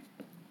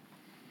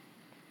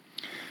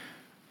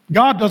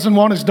 God doesn't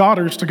want his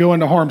daughters to go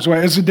into harm's way.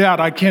 As a dad,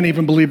 I can't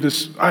even believe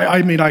this.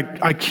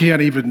 I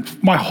can't even.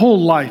 My whole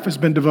life has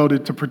been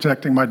devoted to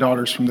protecting my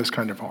daughters from this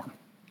kind of harm.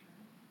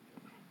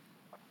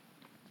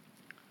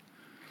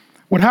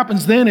 What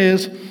happens then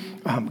is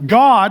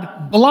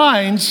God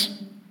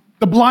blinds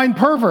the blind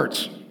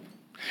perverts.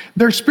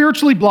 They're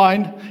spiritually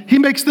blind. He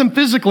makes them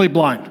physically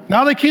blind.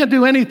 Now they can't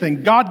do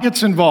anything. God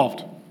gets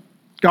involved.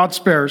 God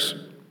spares.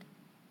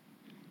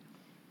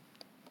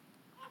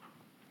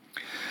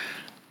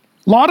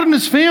 Lot and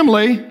his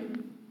family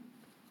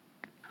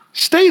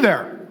stay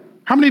there.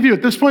 How many of you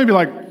at this point be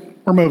like,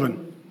 we're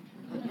moving?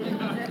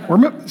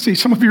 See,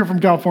 some of you are from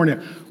California.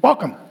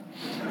 Welcome.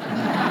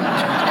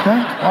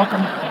 Okay,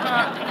 welcome.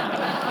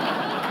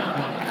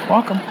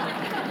 Welcome.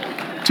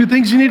 2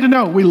 things you need to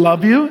know. We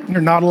love you, and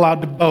you're not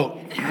allowed to boat.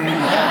 Okay?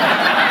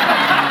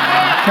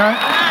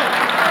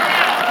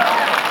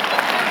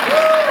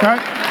 Okay?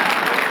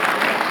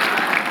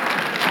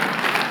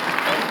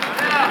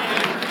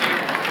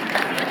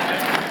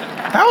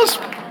 That was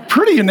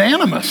pretty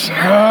unanimous.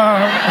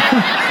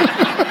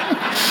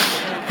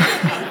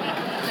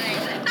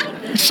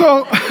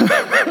 So,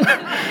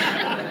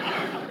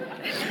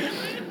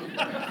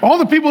 all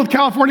the people with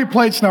California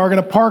plates now are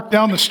going to park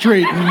down the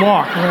street and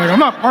walk. I'm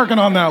not parking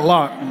on that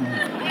lot.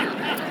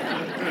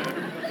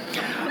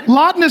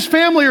 Lot and his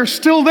family are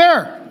still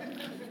there.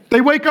 They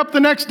wake up the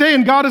next day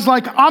and God is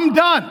like, I'm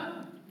done.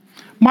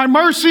 My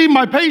mercy,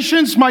 my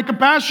patience, my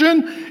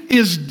compassion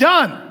is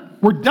done.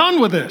 We're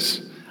done with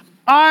this.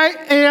 I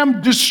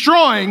am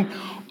destroying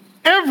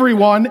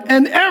everyone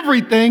and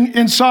everything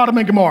in Sodom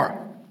and Gomorrah.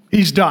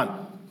 He's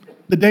done.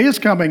 The day is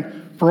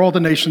coming for all the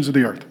nations of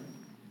the earth.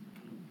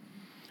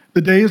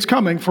 The day is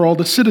coming for all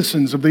the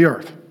citizens of the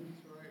earth.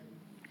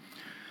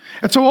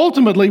 And so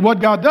ultimately what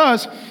God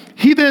does,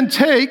 he then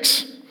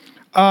takes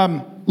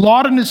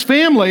Lot and his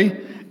family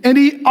and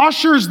he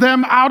ushers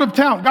them out of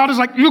town. God is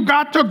like, you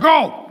got to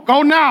go.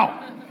 Go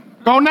now.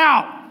 Go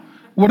now.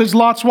 What does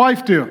Lot's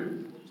wife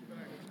do?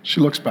 She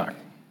looks back.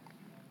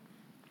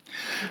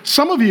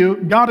 Some of you,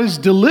 God has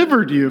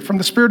delivered you from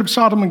the spirit of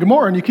Sodom and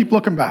Gomorrah, and you keep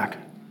looking back.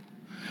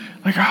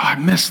 Like, oh, I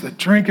miss the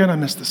drinking, I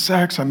miss the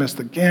sex, I miss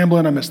the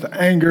gambling, I miss the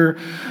anger,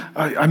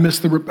 I miss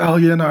the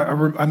rebellion,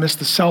 I miss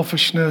the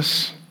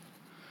selfishness.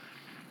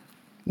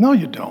 No,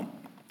 you don't.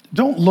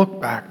 Don't look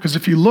back, because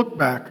if you look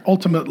back,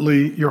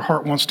 ultimately your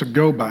heart wants to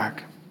go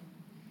back.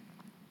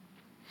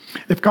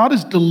 If God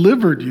has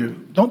delivered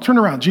you, don't turn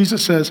around.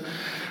 Jesus says,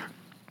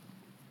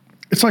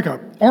 it's like a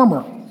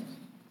farmer.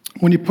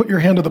 When you put your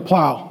hand to the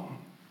plow,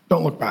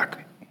 don't look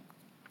back.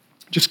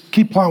 Just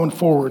keep plowing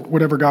forward,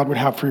 whatever God would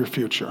have for your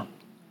future.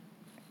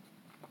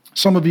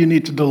 Some of you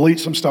need to delete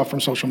some stuff from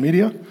social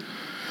media.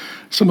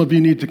 Some of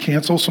you need to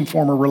cancel some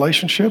former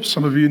relationships.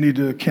 Some of you need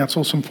to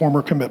cancel some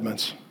former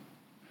commitments.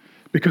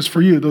 Because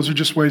for you, those are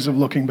just ways of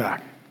looking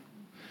back.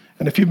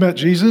 And if you've met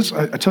Jesus,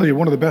 I tell you,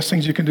 one of the best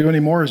things you can do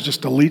anymore is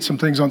just delete some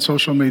things on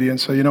social media and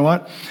say, you know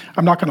what?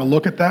 I'm not going to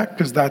look at that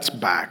because that's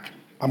back.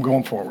 I'm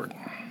going forward.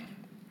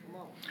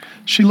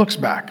 She looks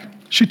back.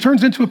 She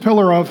turns into a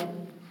pillar of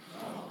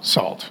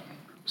salt.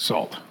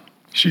 Salt.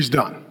 She's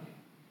done.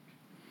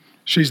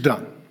 She's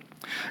done.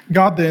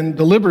 God then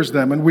delivers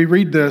them, and we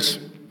read this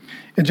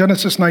in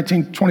Genesis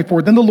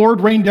 19:24. Then the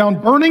Lord rained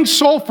down burning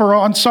sulfur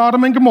on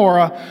Sodom and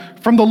Gomorrah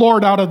from the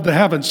Lord out of the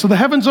heavens. So the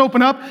heavens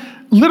open up,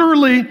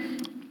 literally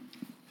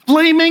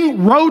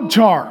flaming road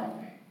tar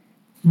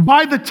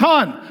by the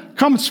ton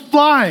comes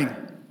flying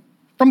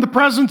from the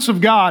presence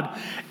of God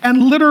and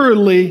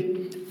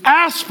literally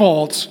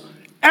asphalts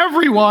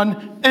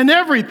everyone and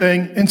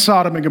everything in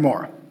Sodom and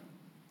Gomorrah.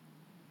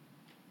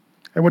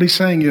 And what he's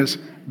saying is,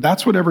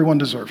 that's what everyone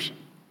deserves.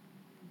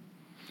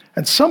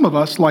 And some of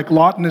us, like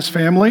Lot and his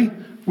family,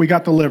 we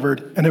got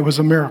delivered, and it was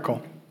a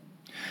miracle.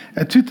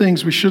 And two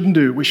things we shouldn't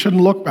do. We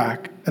shouldn't look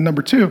back. And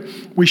number two,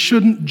 we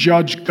shouldn't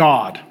judge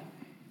God.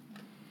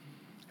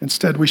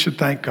 Instead, we should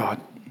thank God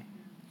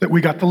that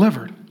we got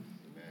delivered.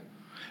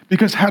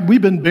 Because had we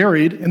been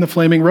buried in the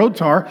flaming road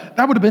tar,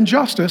 that would have been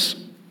justice,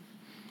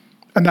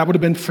 and that would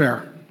have been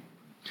fair.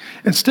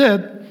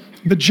 Instead,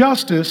 the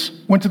justice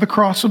went to the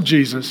cross of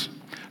Jesus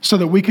so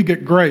that we could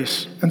get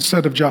grace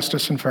instead of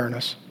justice and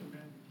fairness.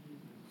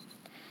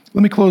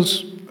 Let me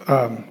close,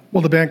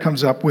 while the band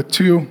comes up, with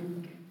two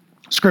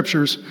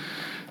scriptures.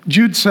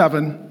 Jude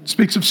 7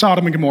 speaks of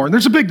Sodom and Gomorrah. And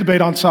there's a big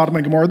debate on Sodom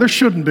and Gomorrah. There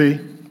shouldn't be.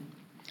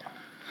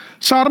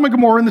 Sodom and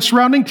Gomorrah and the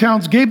surrounding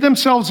towns gave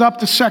themselves up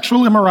to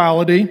sexual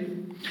immorality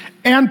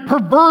and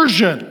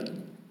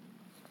perversion.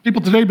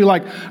 People today be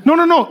like,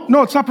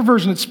 no, it's not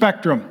perversion, it's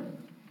spectrum.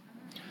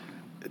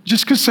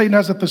 Just because Satan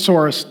has a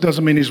thesaurus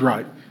doesn't mean he's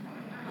right.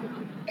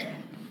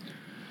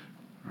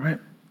 Right?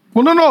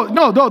 Well,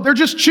 no, they're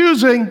just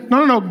choosing.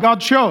 No, God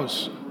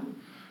chose.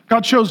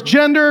 God chose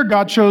gender,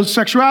 God chose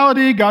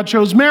sexuality, God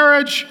chose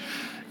marriage.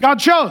 God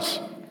chose.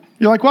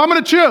 You're like, well, I'm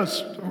going to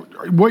choose.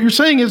 What you're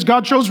saying is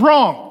God chose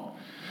wrong.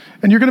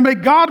 And you're going to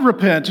make God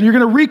repent, and you're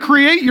going to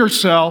recreate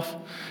yourself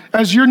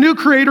as your new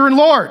creator and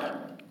Lord.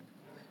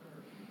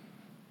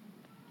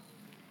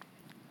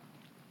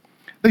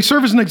 They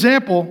serve as an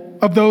example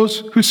of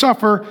those who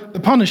suffer the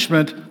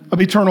punishment of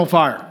eternal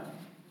fire.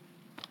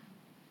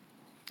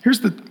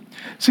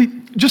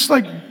 Just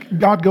like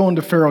God going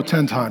to Pharaoh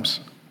 10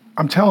 times,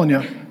 I'm telling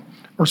you,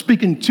 or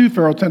speaking to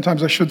Pharaoh 10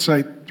 times, I should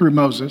say, through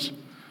Moses.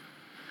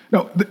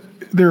 No,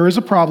 there is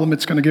a problem.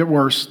 It's going to get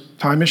worse.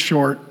 Time is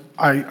short.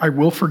 I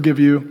will forgive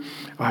you.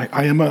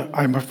 I'm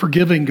a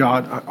forgiving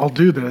God. I'll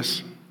do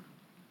this.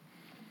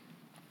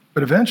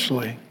 But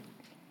eventually,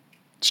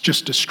 it's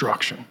just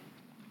destruction.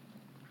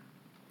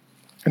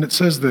 And it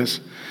says this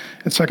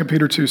in 2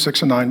 Peter 2,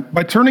 6 and 9.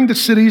 By turning the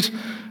cities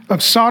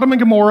of Sodom and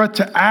Gomorrah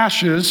to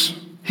ashes,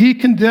 he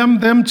condemned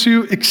them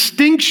to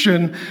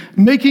extinction,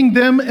 making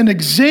them an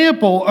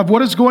example of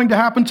what is going to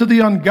happen to the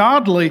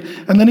ungodly.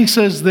 And then he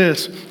says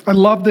this, I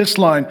love this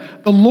line,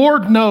 the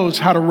Lord knows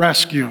how to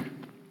rescue.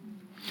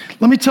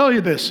 Let me tell you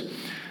this.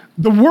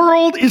 The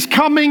world is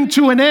coming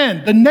to an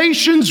end. The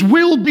nations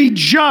will be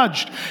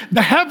judged.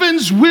 The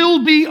heavens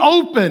will be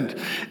opened.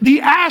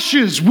 The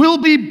ashes will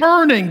be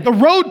burning. The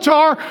road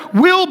tar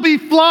will be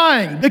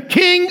flying. The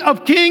King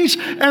of Kings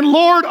and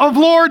Lord of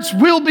Lords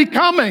will be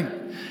coming.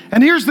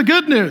 And here's the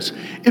good news.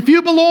 If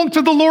you belong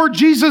to the Lord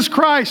Jesus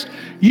Christ,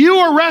 you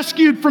are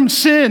rescued from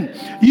sin.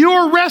 You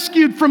are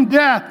rescued from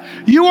death.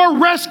 You are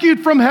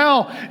rescued from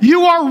hell.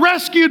 You are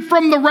rescued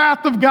from the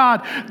wrath of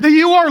God. That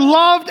you are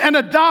loved and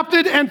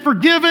adopted and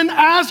forgiven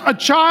as a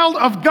child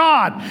of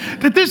God.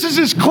 That this is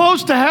as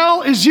close to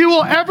hell as you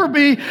will ever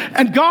be,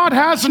 and God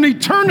has an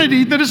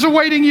eternity that is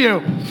awaiting you.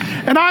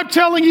 And I'm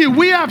telling you,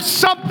 we have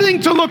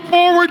something to look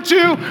forward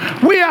to.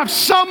 We have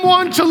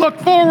someone to look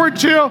forward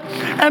to.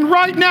 And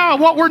right now,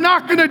 what we're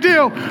not going to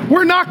do,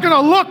 we're not going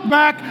to look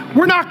back.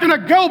 We're not going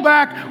to go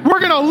back. We're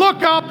going to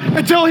look up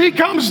until he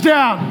comes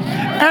down.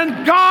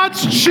 And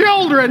God's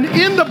children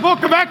in the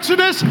book of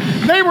Exodus,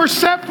 they were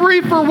set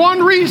free for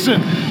one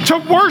reason,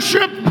 to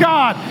worship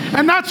God.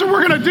 And that's what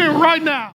we're going to do right now.